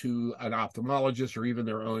out to an ophthalmologist or even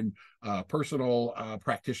their own personal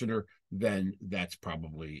practitioner, then that's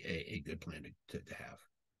probably a good plan to have.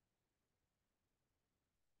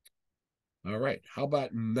 All right. How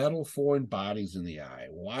about metal foreign bodies in the eye?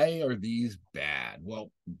 Why are these bad? Well,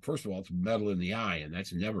 first of all, it's metal in the eye, and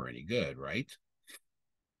that's never any good, right?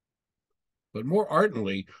 But more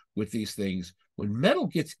ardently with these things, when metal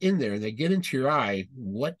gets in there and they get into your eye,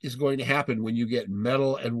 what is going to happen when you get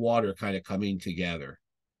metal and water kind of coming together?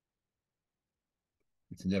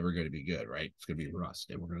 It's never going to be good, right? It's going to be rust,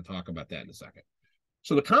 and we're going to talk about that in a second.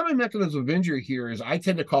 So the common mechanism of injury here is, I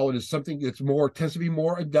tend to call it as something that's tends to be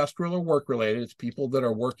more industrial or work related. It's people that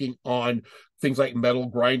are working on things like metal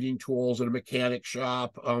grinding tools in a mechanic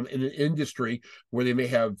shop, in an industry where they may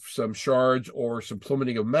have some shards or some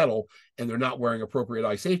plummeting of metal, and they're not wearing appropriate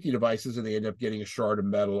eye safety devices, and they end up getting a shard of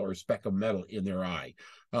metal or a speck of metal in their eye.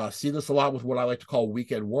 See this a lot with what I like to call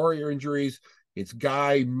weekend warrior injuries. It's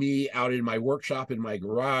me out in my workshop in my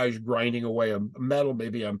garage grinding away a metal.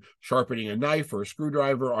 Maybe I'm sharpening a knife or a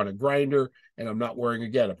screwdriver on a grinder, and I'm not wearing,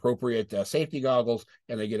 again, appropriate safety goggles,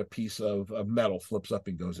 and I get a piece of metal flips up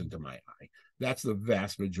and goes into my eye. That's the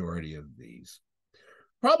vast majority of these.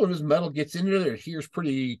 Problem is, metal gets into there, it adheres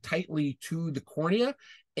pretty tightly to the cornea,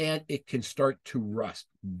 and it can start to rust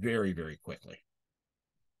very, very quickly.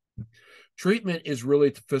 Treatment is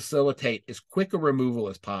really to facilitate as quick a removal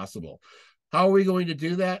as possible. How are we going to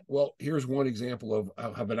do that? Well, here's one example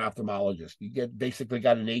of an ophthalmologist. You basically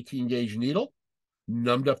got an 18-gauge needle,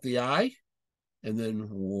 numbed up the eye, and then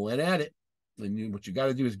went at it. And what you got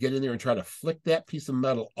to do is get in there and try to flick that piece of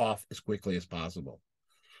metal off as quickly as possible.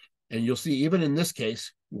 And you'll see, even in this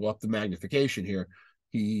case, we'll up the magnification here.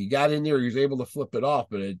 He got in there, he was able to flip it off,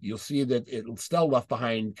 but you'll see that it still left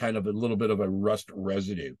behind kind of a little bit of a rust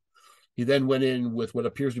residue. He then went in with what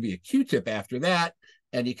appears to be a Q-tip after that,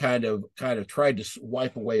 and he kind of tried to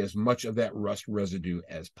wipe away as much of that rust residue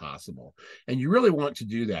as possible. And you really want to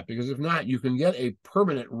do that, because if not, you can get a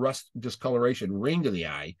permanent rust discoloration ring to the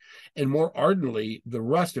eye. And more ardently, the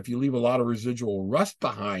rust, if you leave a lot of residual rust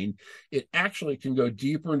behind, it actually can go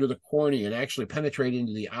deeper into the cornea and actually penetrate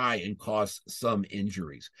into the eye and cause some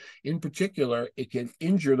injuries. In particular, it can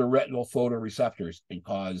injure the retinal photoreceptors and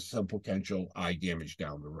cause some potential eye damage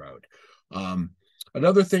down the road.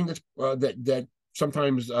 Another thing that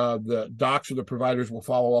sometimes the docs or the providers will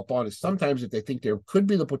follow up on is sometimes if they think there could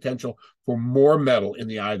be the potential for more metal in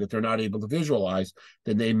the eye that they're not able to visualize,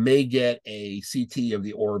 then they may get a CT of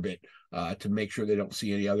the orbit to make sure they don't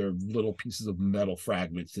see any other little pieces of metal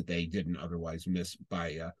fragments that they didn't otherwise miss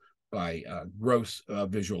by gross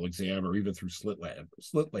visual exam or even through slit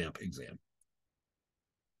lamp exam.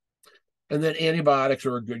 And then antibiotics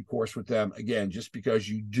are a good course with them, again, just because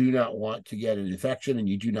you do not want to get an infection and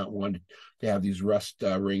you do not want to have these rust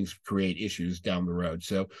rings create issues down the road.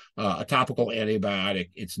 So a topical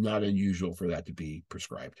antibiotic, it's not unusual for that to be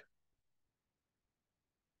prescribed.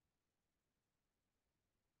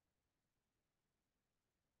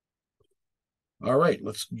 All right,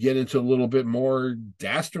 let's get into a little bit more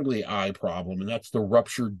dastardly eye problem, and that's the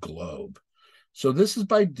ruptured globe. So this is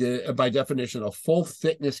by definition a full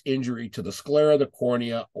thickness injury to the sclera, the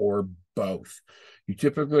cornea, or both. You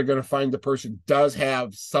typically are going to find the person does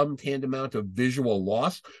have some tantamount of visual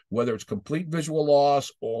loss, whether it's complete visual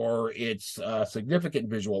loss or it's significant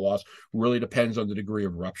visual loss, really depends on the degree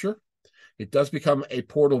of rupture. It does become a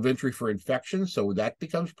portal of entry for infection, so that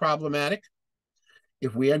becomes problematic.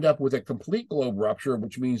 If we end up with a complete globe rupture,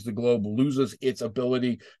 which means the globe loses its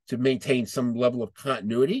ability to maintain some level of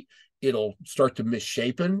continuity, it'll start to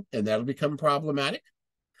misshapen, and that'll become problematic.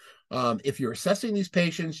 If you're assessing these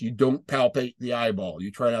patients, you don't palpate the eyeball. You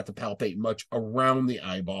try not to palpate much around the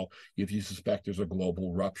eyeball if you suspect there's a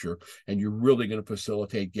global rupture, and you're really going to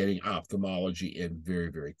facilitate getting ophthalmology in very,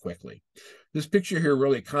 very quickly. This picture here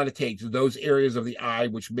really kind of takes those areas of the eye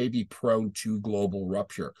which may be prone to global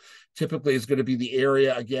rupture. Typically, it's going to be the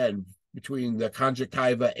area, again, between the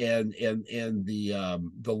conjunctiva and the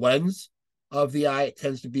lens of the eye. It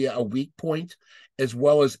tends to be a weak point, as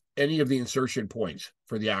well as any of the insertion points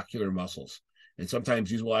for the ocular muscles. And sometimes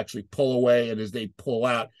these will actually pull away, and as they pull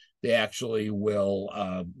out, they actually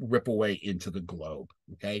will rip away into the globe.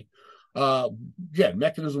 Okay.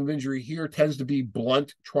 Mechanism of injury here tends to be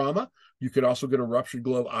blunt trauma. You could also get a ruptured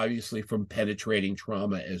globe, obviously, from penetrating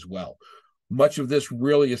trauma as well. Much of this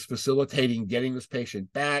really is facilitating getting this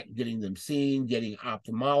patient back, getting them seen, getting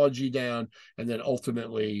ophthalmology down, and then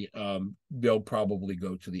ultimately they'll probably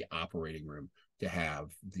go to the operating room to have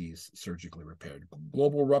these surgically repaired.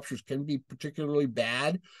 Global ruptures can be particularly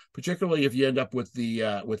bad, particularly if you end up with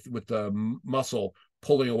the muscle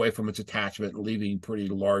pulling away from its attachment and leaving pretty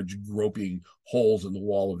large groping holes in the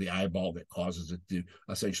wall of the eyeball that causes it to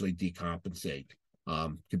essentially decompensate.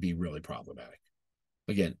 Could be really problematic.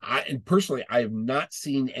 Again, I have not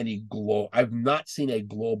seen I've not seen a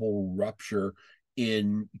global rupture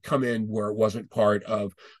come in where it wasn't part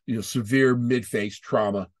of severe mid-face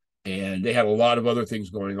trauma, and they had a lot of other things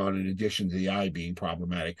going on in addition to the eye being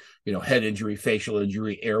problematic. Head injury, facial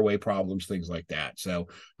injury, airway problems, things like that. So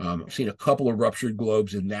I've seen a couple of ruptured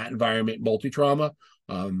globes in that environment, multi-trauma.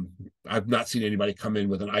 I've not seen anybody come in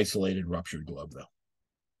with an isolated ruptured globe, though.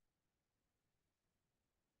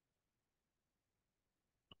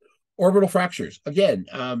 Orbital fractures, again,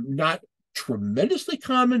 not tremendously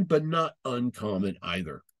common, but not uncommon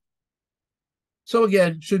either. So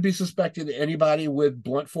again, should be suspected anybody with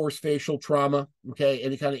blunt force facial trauma, okay,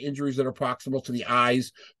 any kind of injuries that are proximal to the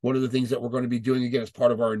eyes. One of the things that we're going to be doing, again, as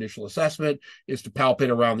part of our initial assessment is to palpate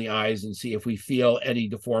around the eyes and see if we feel any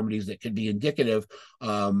deformities that could be indicative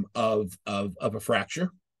of a fracture.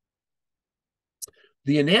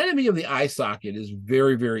 The anatomy of the eye socket is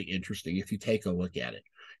very, very interesting if you take a look at it.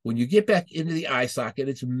 When you get back into the eye socket,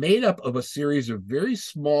 it's made up of a series of very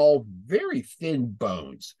small, very thin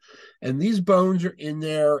bones. And these bones are in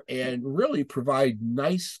there and really provide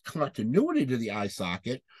nice continuity to the eye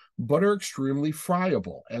socket, but are extremely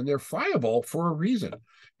friable. And they're friable for a reason.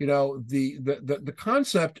 The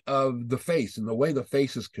concept of the face and the way the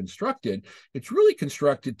face is constructed, it's really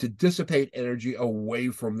constructed to dissipate energy away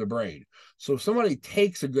from the brain. So if somebody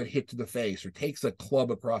takes a good hit to the face or takes a club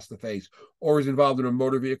across the face or is involved in a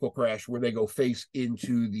motor vehicle crash where they go face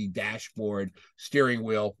into the dashboard, steering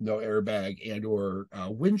wheel, no airbag, and or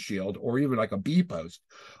windshield, or even like a B post,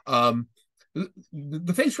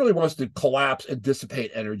 the face really wants to collapse and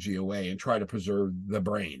dissipate energy away and try to preserve the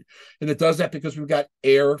brain. And it does that because we've got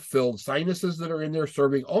air-filled sinuses that are in there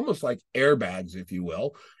serving almost like airbags, if you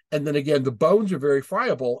will. And then again, the bones are very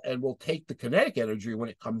friable and will take the kinetic energy when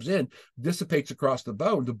it comes in, dissipates across the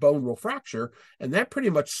bone will fracture, and that pretty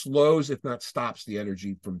much slows, if not stops, the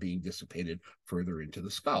energy from being dissipated further into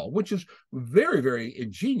the skull, which is very, very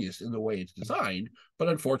ingenious in the way it's designed. But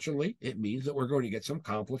unfortunately, it means that we're going to get some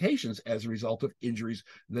complications as a result of injuries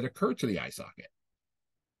that occur to the eye socket.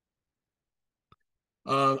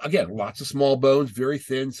 Again, lots of small bones, very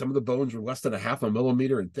thin. Some of the bones are less than a half a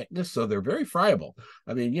millimeter in thickness, so they're very friable.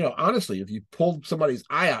 I mean, honestly, if you pulled somebody's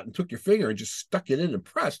eye out and took your finger and just stuck it in and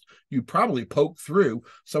pressed, you'd probably poke through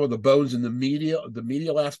some of the bones in the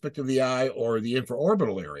medial aspect of the eye or the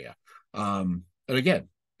infraorbital area. And again,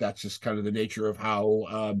 that's just kind of the nature of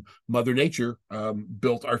how Mother Nature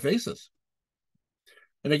built our faces.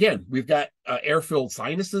 And again, we've got air-filled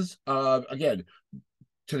sinuses. Again,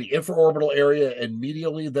 to the infraorbital area and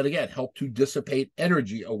medially that again help to dissipate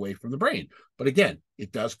energy away from the brain. But again,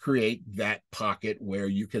 it does create that pocket where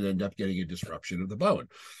you can end up getting a disruption of the bone.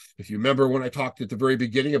 If you remember when I talked at the very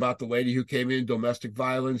beginning about the lady who came in, domestic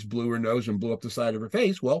violence, blew her nose and blew up the side of her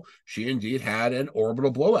face, well, she indeed had an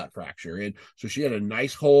orbital blowout fracture. And so she had a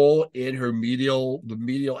nice hole in her the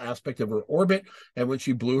medial aspect of her orbit. And when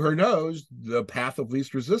she blew her nose, the path of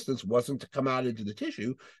least resistance wasn't to come out into the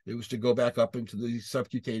tissue. It was to go back up into the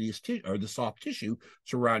subcutaneous or the soft tissue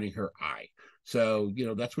surrounding her eye. So,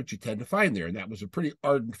 that's what you tend to find there. And that was a pretty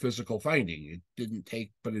ardent physical finding. It didn't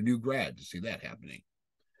take but a new grad to see that happening.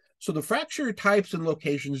 So the fracture types and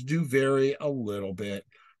locations do vary a little bit.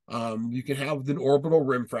 You can have an orbital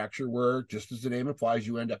rim fracture where, just as the name implies,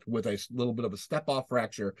 you end up with a little bit of a step-off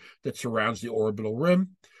fracture that surrounds the orbital rim.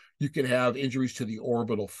 You can have injuries to the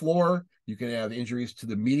orbital floor. You can have injuries to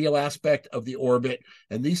the medial aspect of the orbit,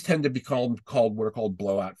 and these tend to be called what are called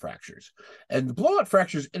blowout fractures. And the blowout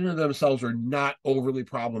fractures in and of themselves are not overly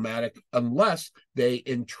problematic unless they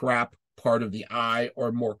entrap part of the eye,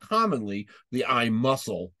 or more commonly, the eye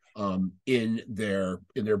muscle in their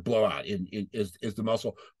blowout. As the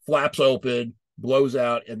muscle flaps open, blows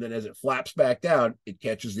out, and then as it flaps back down, it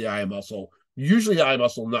catches the eye muscle. Usually the eye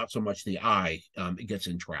muscle, not so much the eye. It gets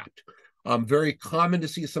entrapped. Very common to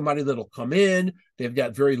see somebody that'll come in. They've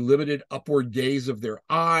got very limited upward gaze of their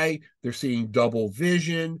eye. They're seeing double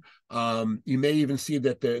vision. You may even see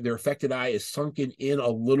that their affected eye is sunken in a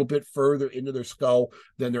little bit further into their skull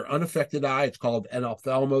than their unaffected eye. It's called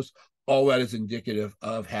enophthalmos. All that is indicative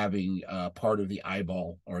of having part of the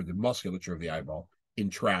eyeball or the musculature of the eyeball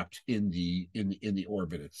entrapped in the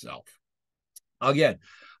orbit itself. Again,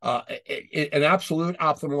 an absolute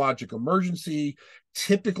ophthalmologic emergency,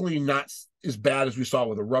 typically not as bad as we saw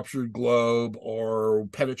with a ruptured globe or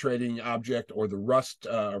penetrating object or the rust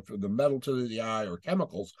for the metal to the eye or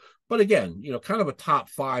chemicals. But again, kind of a top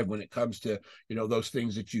 5 when it comes to, those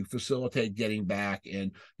things that you facilitate getting back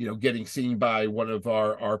and, getting seen by one of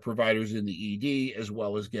our providers in the ED, as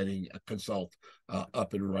well as getting a consult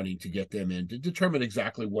up and running to get them in to determine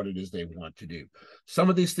exactly what it is they want to do. Some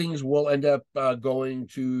of these things will end up going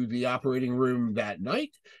to the operating room that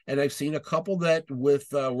night. And I've seen a couple that with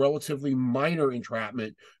relatively minor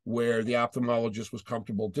entrapment where the ophthalmologist was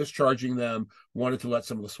comfortable discharging them, wanted to let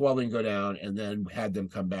some of the swelling go down, and then had them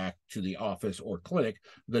come back to the office or clinic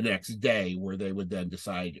the next day where they would then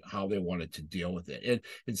decide how they wanted to deal with it. And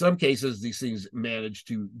in some cases, these things managed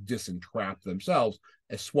to disentrap themselves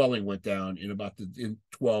as swelling went down in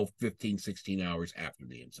 12, 15, 16 hours after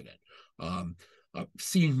the incident. I've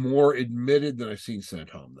seen more admitted than I've seen sent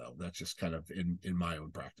home, though. That's just kind of in my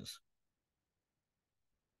own practice.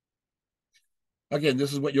 Again,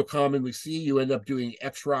 this is what you'll commonly see. You end up doing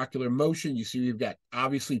extraocular motion. You see we've got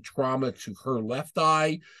obviously trauma to her left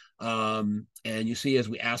eye. And you see as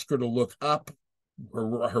we ask her to look up,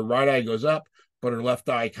 her right eye goes up, but her left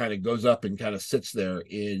eye kind of goes up and kind of sits there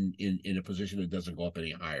in a position that doesn't go up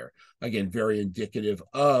any higher. Again, very indicative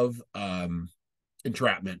of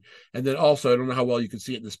entrapment. And then also, I don't know how well you can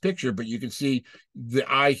see it in this picture, but you can see the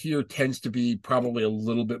eye here tends to be probably a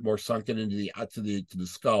little bit more sunken into the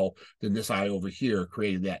skull than this eye over here,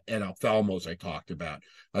 creating that enophthalmos I talked about.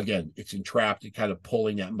 Again, it's entrapped and kind of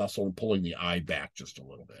pulling that muscle and pulling the eye back just a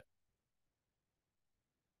little bit.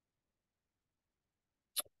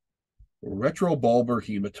 Retrobulbar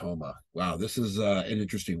hematoma. Wow, this is an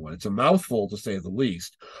interesting one. It's a mouthful, to say the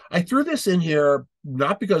least. I threw this in here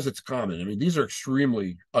not because it's common. I mean, these are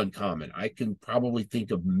extremely uncommon. I can probably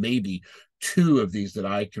think of maybe 2 of these that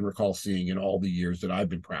I can recall seeing in all the years that I've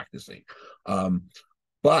been practicing.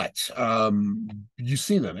 But you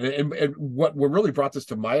see them. And what really brought this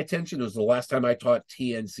to my attention was the last time I taught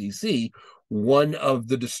TNCC, one of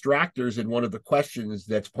the distractors in one of the questions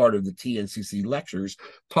that's part of the TNCC lectures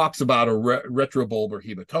talks about a retrobulbar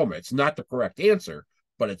hematoma. It's not the correct answer,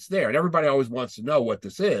 but it's there. And everybody always wants to know what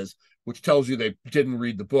this is, which tells you they didn't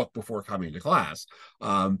read the book before coming to class.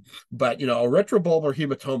 But you know, a retrobulbar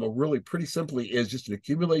hematoma really pretty simply is just an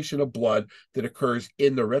accumulation of blood that occurs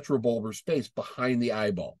in the retrobulbar space behind the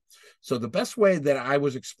eyeball. So the best way that I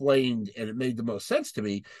was explained, and it made the most sense to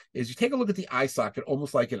me, is you take a look at the eye socket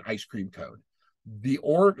almost like an ice cream cone. The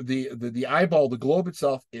eyeball, the globe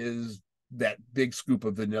itself, is that big scoop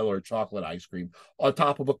of vanilla or chocolate ice cream on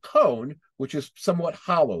top of a cone, which is somewhat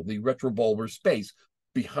hollow, the retrobulbar space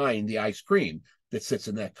behind the ice cream that sits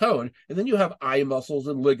in that cone. And then you have eye muscles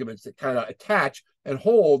and ligaments that kind of attach and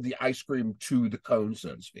hold the ice cream to the cone,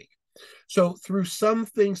 so to speak. So, through some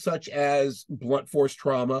things such as blunt force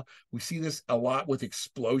trauma, we see this a lot with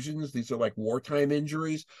explosions. These are like wartime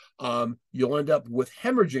injuries. You'll end up with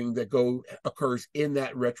hemorrhaging that occurs in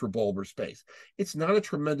that retrobulbar space. It's not a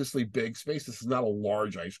tremendously big space. This is not a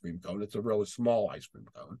large ice cream cone. It's a really small ice cream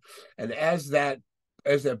cone. And as that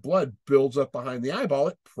blood builds up behind the eyeball,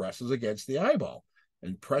 it presses against the eyeball.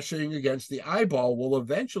 And pressing against the eyeball will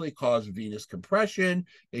eventually cause venous compression.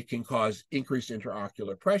 It can cause increased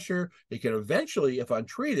intraocular pressure. It can eventually, if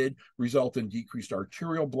untreated, result in decreased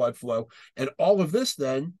arterial blood flow. And all of this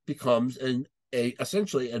then becomes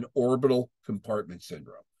essentially an orbital compartment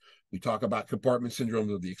syndrome. We talk about compartment syndrome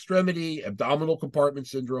of the extremity, abdominal compartment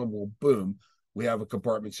syndrome. Well, boom, we have a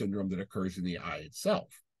compartment syndrome that occurs in the eye itself.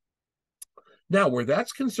 Now, where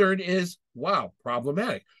that's concerned is, wow,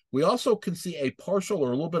 problematic. We also can see a partial or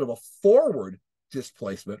a little bit of a forward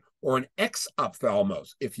displacement or an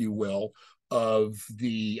exophthalmos, if you will, of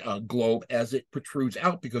the globe as it protrudes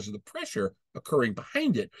out because of the pressure occurring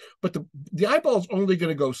behind it. But the eyeball is only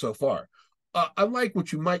going to go so far. Unlike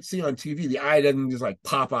what you might see on TV, the eye doesn't just like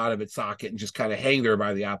pop out of its socket and just kind of hang there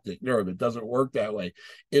by the optic nerve. It doesn't work that way.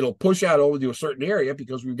 It'll push out only to a certain area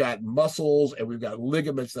because we've got muscles and we've got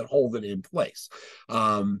ligaments that hold it in place.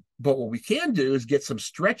 But what we can do is get some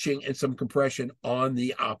stretching and some compression on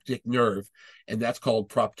the optic nerve, and that's called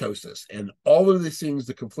proptosis. And all of these things,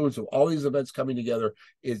 the confluence of all these events coming together,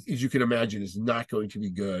 is, as you can imagine, is not going to be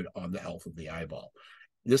good on the health of the eyeball.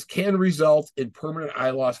 This can result in permanent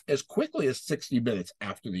eye loss as quickly as 60 minutes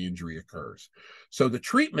after the injury occurs. So the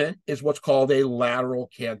treatment is what's called a lateral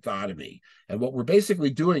canthotomy. And what we're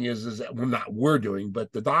basically doing is well, not we're doing,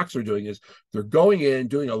 but the docs are doing, is they're going in,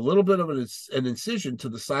 doing a little bit of an incision to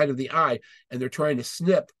the side of the eye, and they're trying to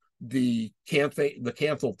snip the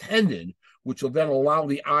canthal tendon, which will then allow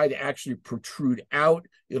the eye to actually protrude out.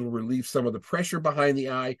 It'll relieve some of the pressure behind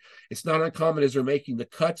the eye. It's not uncommon as they're making the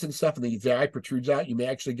cuts and stuff, and the eye protrudes out. You may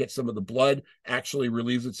actually get some of the blood actually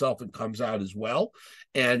relieves itself and comes out as well.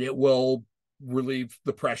 And it will relieve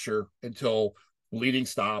the pressure until bleeding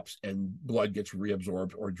stops and blood gets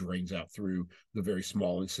reabsorbed or drains out through the very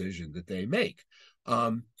small incision that they make.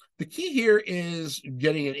 The key here is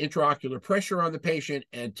getting an intraocular pressure on the patient,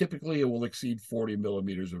 and typically it will exceed 40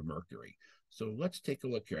 millimeters of mercury. So let's take a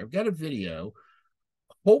look here. I've got a video.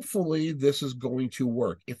 Hopefully this is going to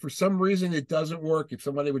work. If for some reason it doesn't work, if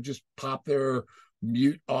somebody would just pop their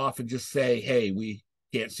mute off and just say, hey, we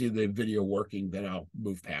can't see the video working, then I'll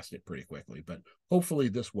move past it pretty quickly. But hopefully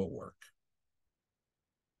this will work.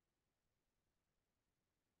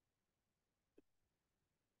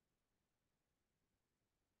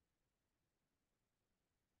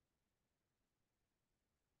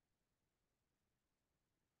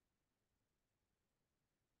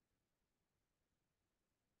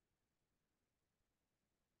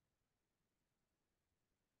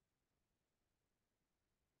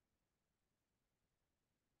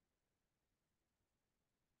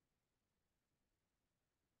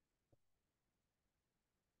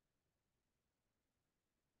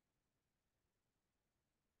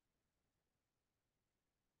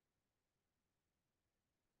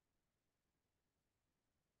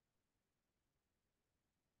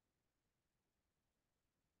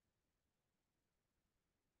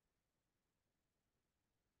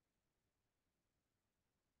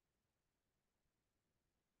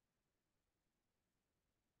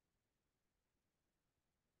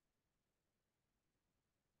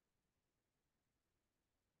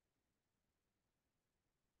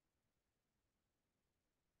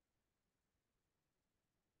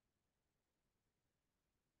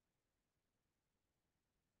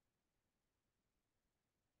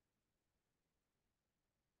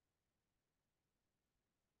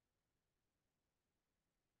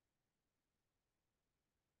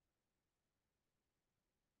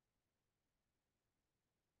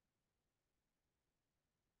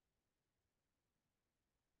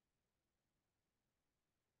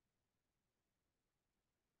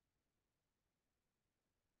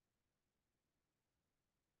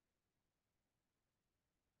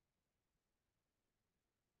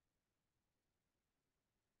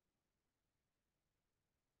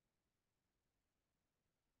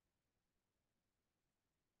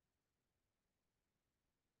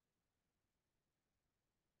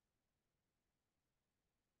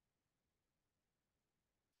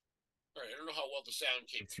 All right, I don't know how well the sound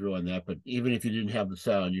came through on that, but even if you didn't have the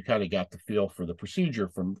sound, you kind of got the feel for the procedure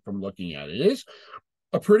from looking at it. It is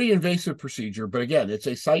a pretty invasive procedure, but again, it's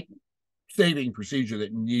a sight saving procedure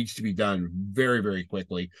that needs to be done very, very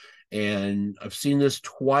quickly. And I've seen this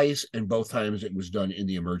twice, and both times it was done in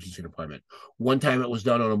the emergency department. One time it was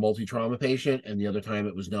done on a multi-trauma patient, and the other time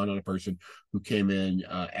it was done on a person who came in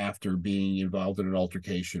after being involved in an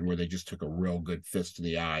altercation where they just took a real good fist to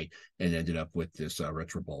the eye and ended up with this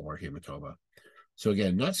retrobulbar hematoma. So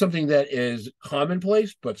again, not something that is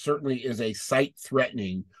commonplace, but certainly is a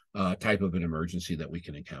sight-threatening type of an emergency that we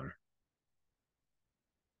can encounter.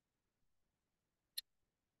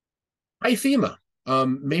 Hyphema.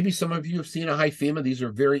 Maybe some of you have seen a hyphema. These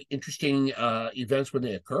are very interesting events when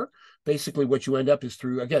they occur. Basically, what you end up is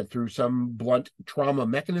through some blunt trauma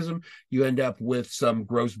mechanism, you end up with some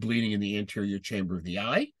gross bleeding in the anterior chamber of the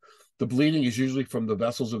eye. The bleeding is usually from the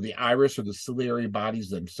vessels of the iris or the ciliary bodies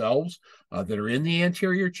themselves that are in the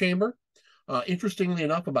anterior chamber. Interestingly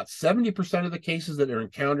enough, about 70% of the cases that are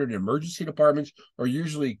encountered in emergency departments are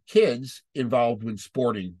usually kids involved in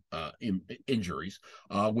sporting injuries,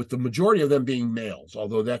 with the majority of them being males,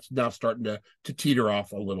 although that's now starting to teeter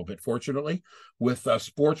off a little bit, fortunately. With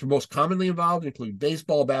sports most commonly involved include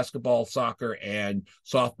baseball, basketball, soccer, and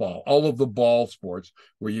softball, all of the ball sports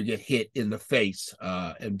where you get hit in the face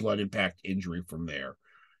and blood impact injury from there.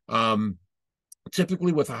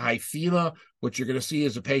 Typically with a hyphema, what you're going to see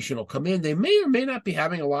is a patient will come in. They may or may not be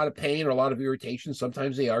having a lot of pain or a lot of irritation.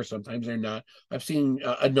 Sometimes they are, sometimes they're not. I've seen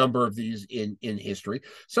a number of these in history.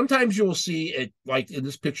 Sometimes you will see it like in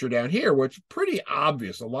this picture down here, where it's pretty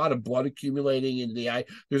obvious, a lot of blood accumulating into the eye.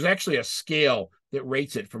 There's actually a scale that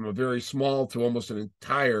rates it from a very small to almost an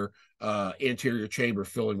entire anterior chamber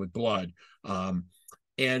filling with blood.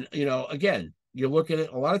 And, again, you look at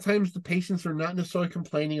it, a lot of times the patients are not necessarily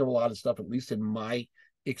complaining of a lot of stuff, at least in my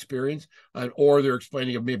experience, or they're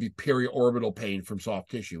explaining of maybe periorbital pain from soft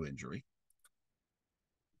tissue injury.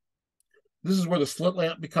 This is where the slit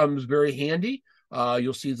lamp becomes very handy.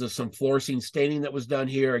 You'll see there's some fluorescein staining that was done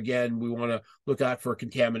here. Again, we want to look out for a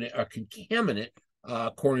contaminant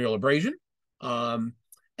corneal abrasion.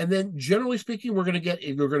 And then, generally speaking, we're going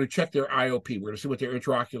to check their IOP. We're going to see what their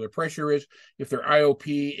intraocular pressure is. If their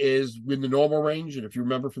IOP is in the normal range, and if you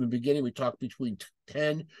remember from the beginning, we talked between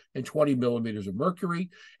 10 and 20 millimeters of mercury,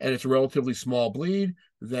 and it's a relatively small bleed,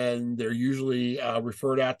 then they're usually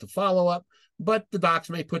referred out to follow-up. But the docs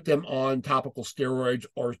may put them on topical steroids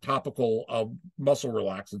or topical muscle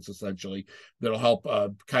relaxants, essentially, that'll help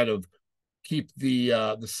kind of keep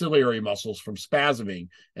the ciliary muscles from spasming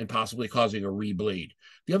and possibly causing a rebleed.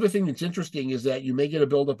 The other thing that's interesting is that you may get a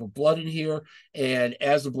buildup of blood in here, and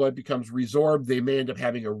as the blood becomes resorbed, they may end up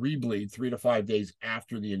having a rebleed 3 to 5 days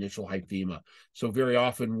after the initial hyphema. So very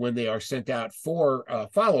often when they are sent out for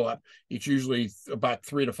follow-up, it's usually about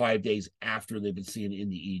 3 to 5 days after they've been seen in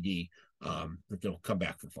the ED that they'll come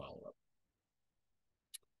back for follow-up.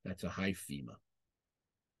 That's a hyphema.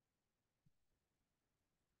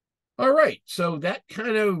 All right, so that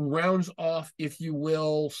kind of rounds off, if you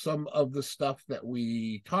will, some of the stuff that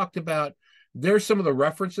we talked about. There's some of the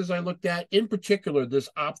references I looked at, in particular, this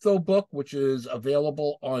Optho book, which is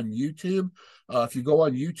available on YouTube. If you go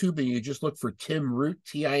on YouTube and you just look for Tim Root,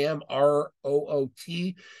 Timroot,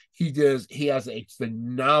 he has a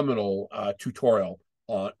phenomenal tutorial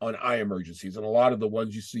on eye emergencies, and a lot of the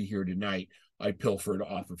ones you see here tonight, I pilfered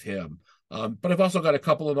off of him. But I've also got a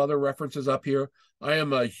couple of other references up here. I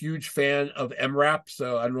am a huge fan of MRAP,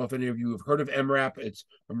 so I don't know if any of you have heard of MRAP. It's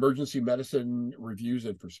Emergency Medicine Reviews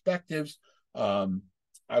and Perspectives. I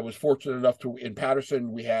was fortunate enough in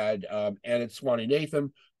Patterson, we had Anand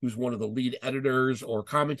Swaminathan, who's one of the lead editors or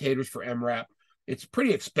commentators for MRAP. It's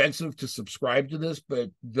pretty expensive to subscribe to this,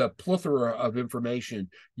 but the plethora of information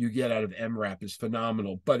you get out of MRAP is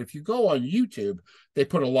phenomenal. But if you go on YouTube, they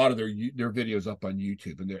put a lot of their videos up on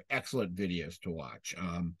YouTube, and they're excellent videos to watch.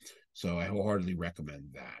 So I wholeheartedly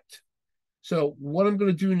recommend that. So what I'm going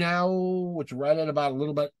to do now, which right at about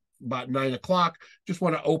 9 o'clock, just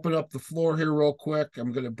want to open up the floor here real quick.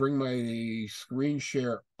 I'm going to bring my screen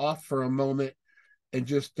share off for a moment. And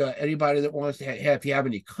just anybody that wants to if you have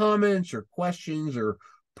any comments or questions or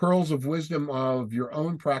pearls of wisdom of your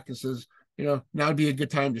own practices, now would be a good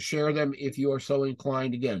time to share them if you are so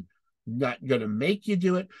inclined. Again, not going to make you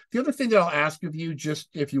do it. The other thing that I'll ask of you, just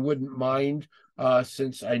if you wouldn't mind,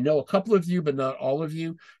 since I know a couple of you, but not all of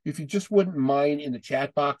you, if you just wouldn't mind in the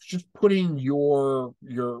chat box, just putting your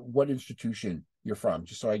what institution you're from,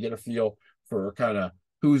 just so I get a feel for kind of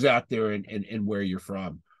who's out there and where you're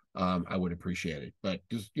from. I would appreciate it. But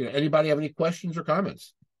does anybody have any questions or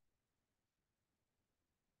comments?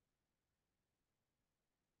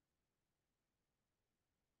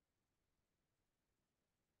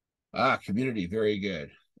 Community. Very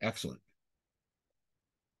good. Excellent.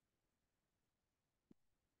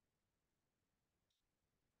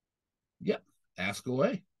 Yep. Ask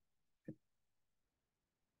away.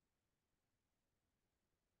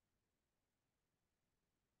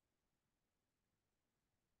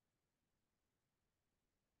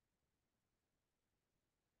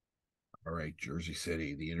 All right. Jersey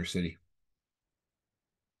City, the inner city.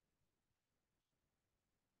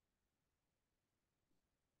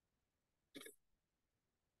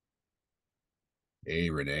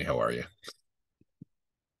 Hey, Renee, how are you?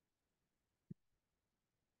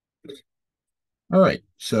 All right.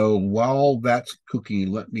 So while that's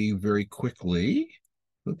cooking, let me very quickly.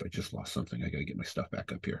 Oop, I just lost something. I got to get my stuff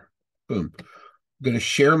back up here. Boom. I'm going to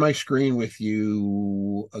share my screen with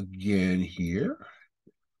you again here.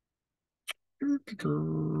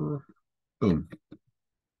 Boom.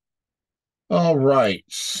 All right.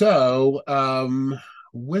 So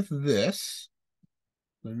with this,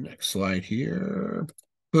 the next slide here.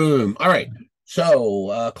 Boom. All right.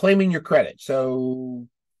 So claiming your credit. So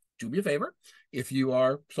do me a favor. If you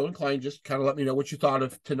are so inclined, just kind of let me know what you thought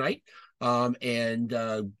of tonight. And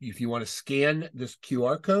if you want to scan this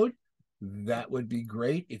QR code, that would be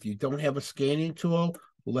great. If you don't have a scanning tool,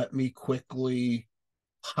 let me quickly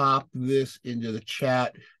pop this into the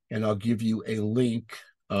chat and I'll give you a link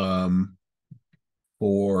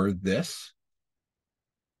for this.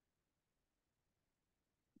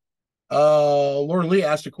 Laura Lee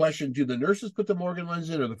asked a question: do the nurses put the Morgan lens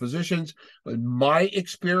in, or the physicians? In my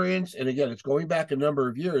experience, and again, it's going back a number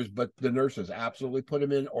of years, but the nurses absolutely put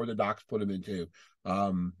them in, or the docs put them in too.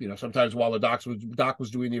 Sometimes while the doc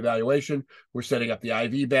was doing the evaluation, we're setting up the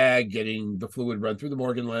IV bag, getting the fluid run through the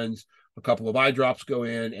Morgan lens. A couple of eye drops go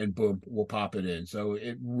in, and boom, we'll pop it in. So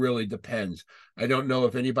it really depends. I don't know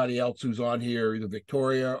if anybody else who's on here, either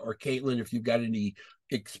Victoria or Caitlin, if you've got any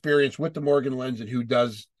experience with the Morgan lens and who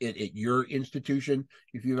does it at your institution,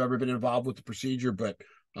 if you've ever been involved with the procedure, but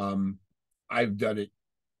I've done it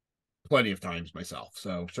plenty of times myself.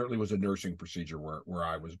 So certainly was a nursing procedure where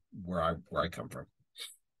I come from.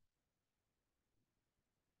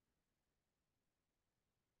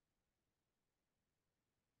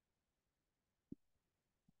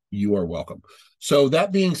 You are welcome. So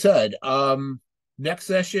that being said, next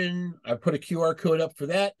session, I put a QR code up for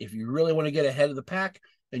that. If you really want to get ahead of the pack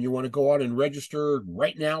and you want to go on and register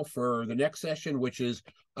right now for the next session, which is,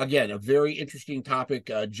 again, a very interesting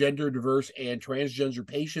topic, gender diverse and transgender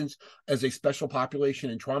patients as a special population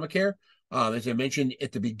in trauma care. As I mentioned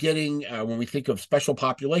at the beginning, when we think of special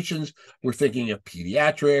populations, we're thinking of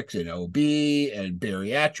pediatrics and OB and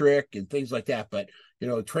bariatric and things like that. But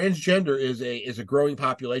transgender is a growing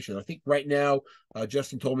population. I think right now,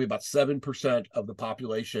 Justin told me about 7% of the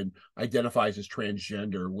population identifies as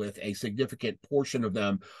transgender, with a significant portion of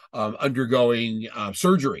them undergoing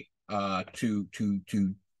surgery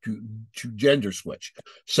to gender switch.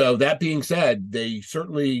 So that being said, they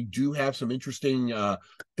certainly do have some interesting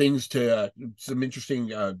some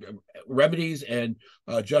interesting remedies, and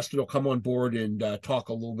Justin will come on board and talk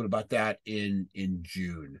a little bit about that in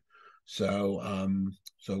June. So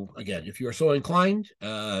again, if you are so inclined,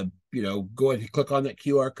 go ahead and click on that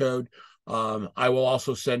QR code. I will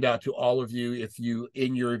also send out to all of you, if you,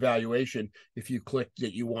 in your evaluation, if you click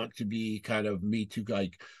that you want to be kind of me to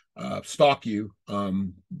stalk you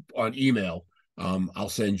on email, I'll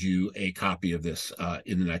send you a copy of this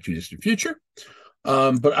in the not too distant future.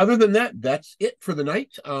 But other than that, that's it for the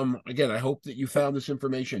night. Again, I hope that you found this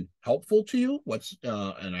information helpful to you.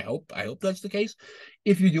 And I hope that's the case.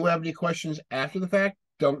 If you do have any questions after the fact,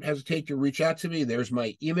 don't hesitate to reach out to me. There's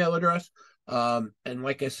my email address. And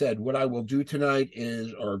like I said, what I will do tonight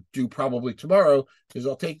is, or do probably tomorrow, is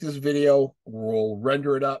I'll take this video, we'll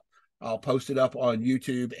render it up, I'll post it up on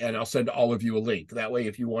YouTube, and I'll send all of you a link. That way,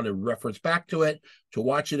 if you want to reference back to it, to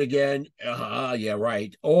watch it again, yeah,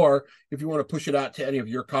 right. Or if you want to push it out to any of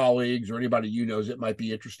your colleagues or anybody you know that might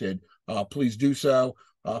be interested, please do so.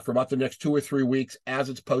 For about the next 2 or 3 weeks, as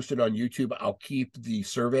it's posted on YouTube, I'll keep the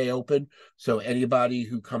survey open. So anybody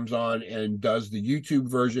who comes on and does the YouTube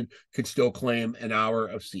version can still claim an hour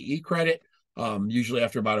of CE credit. Usually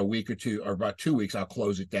after about a week or two, or about 2 weeks, I'll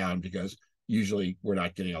close it down, because usually we're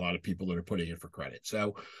not getting a lot of people that are putting in for credit.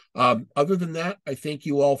 So other than that, I thank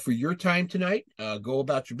you all for your time tonight. Go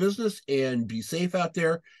about your business and be safe out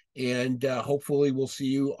there. And hopefully we'll see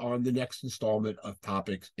you on the next installment of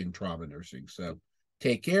Topics in Trauma Nursing. So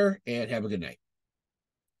take care and have a good night.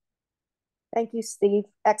 Thank you, Steve.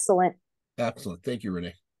 Excellent. Excellent. Thank you,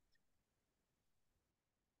 Renee.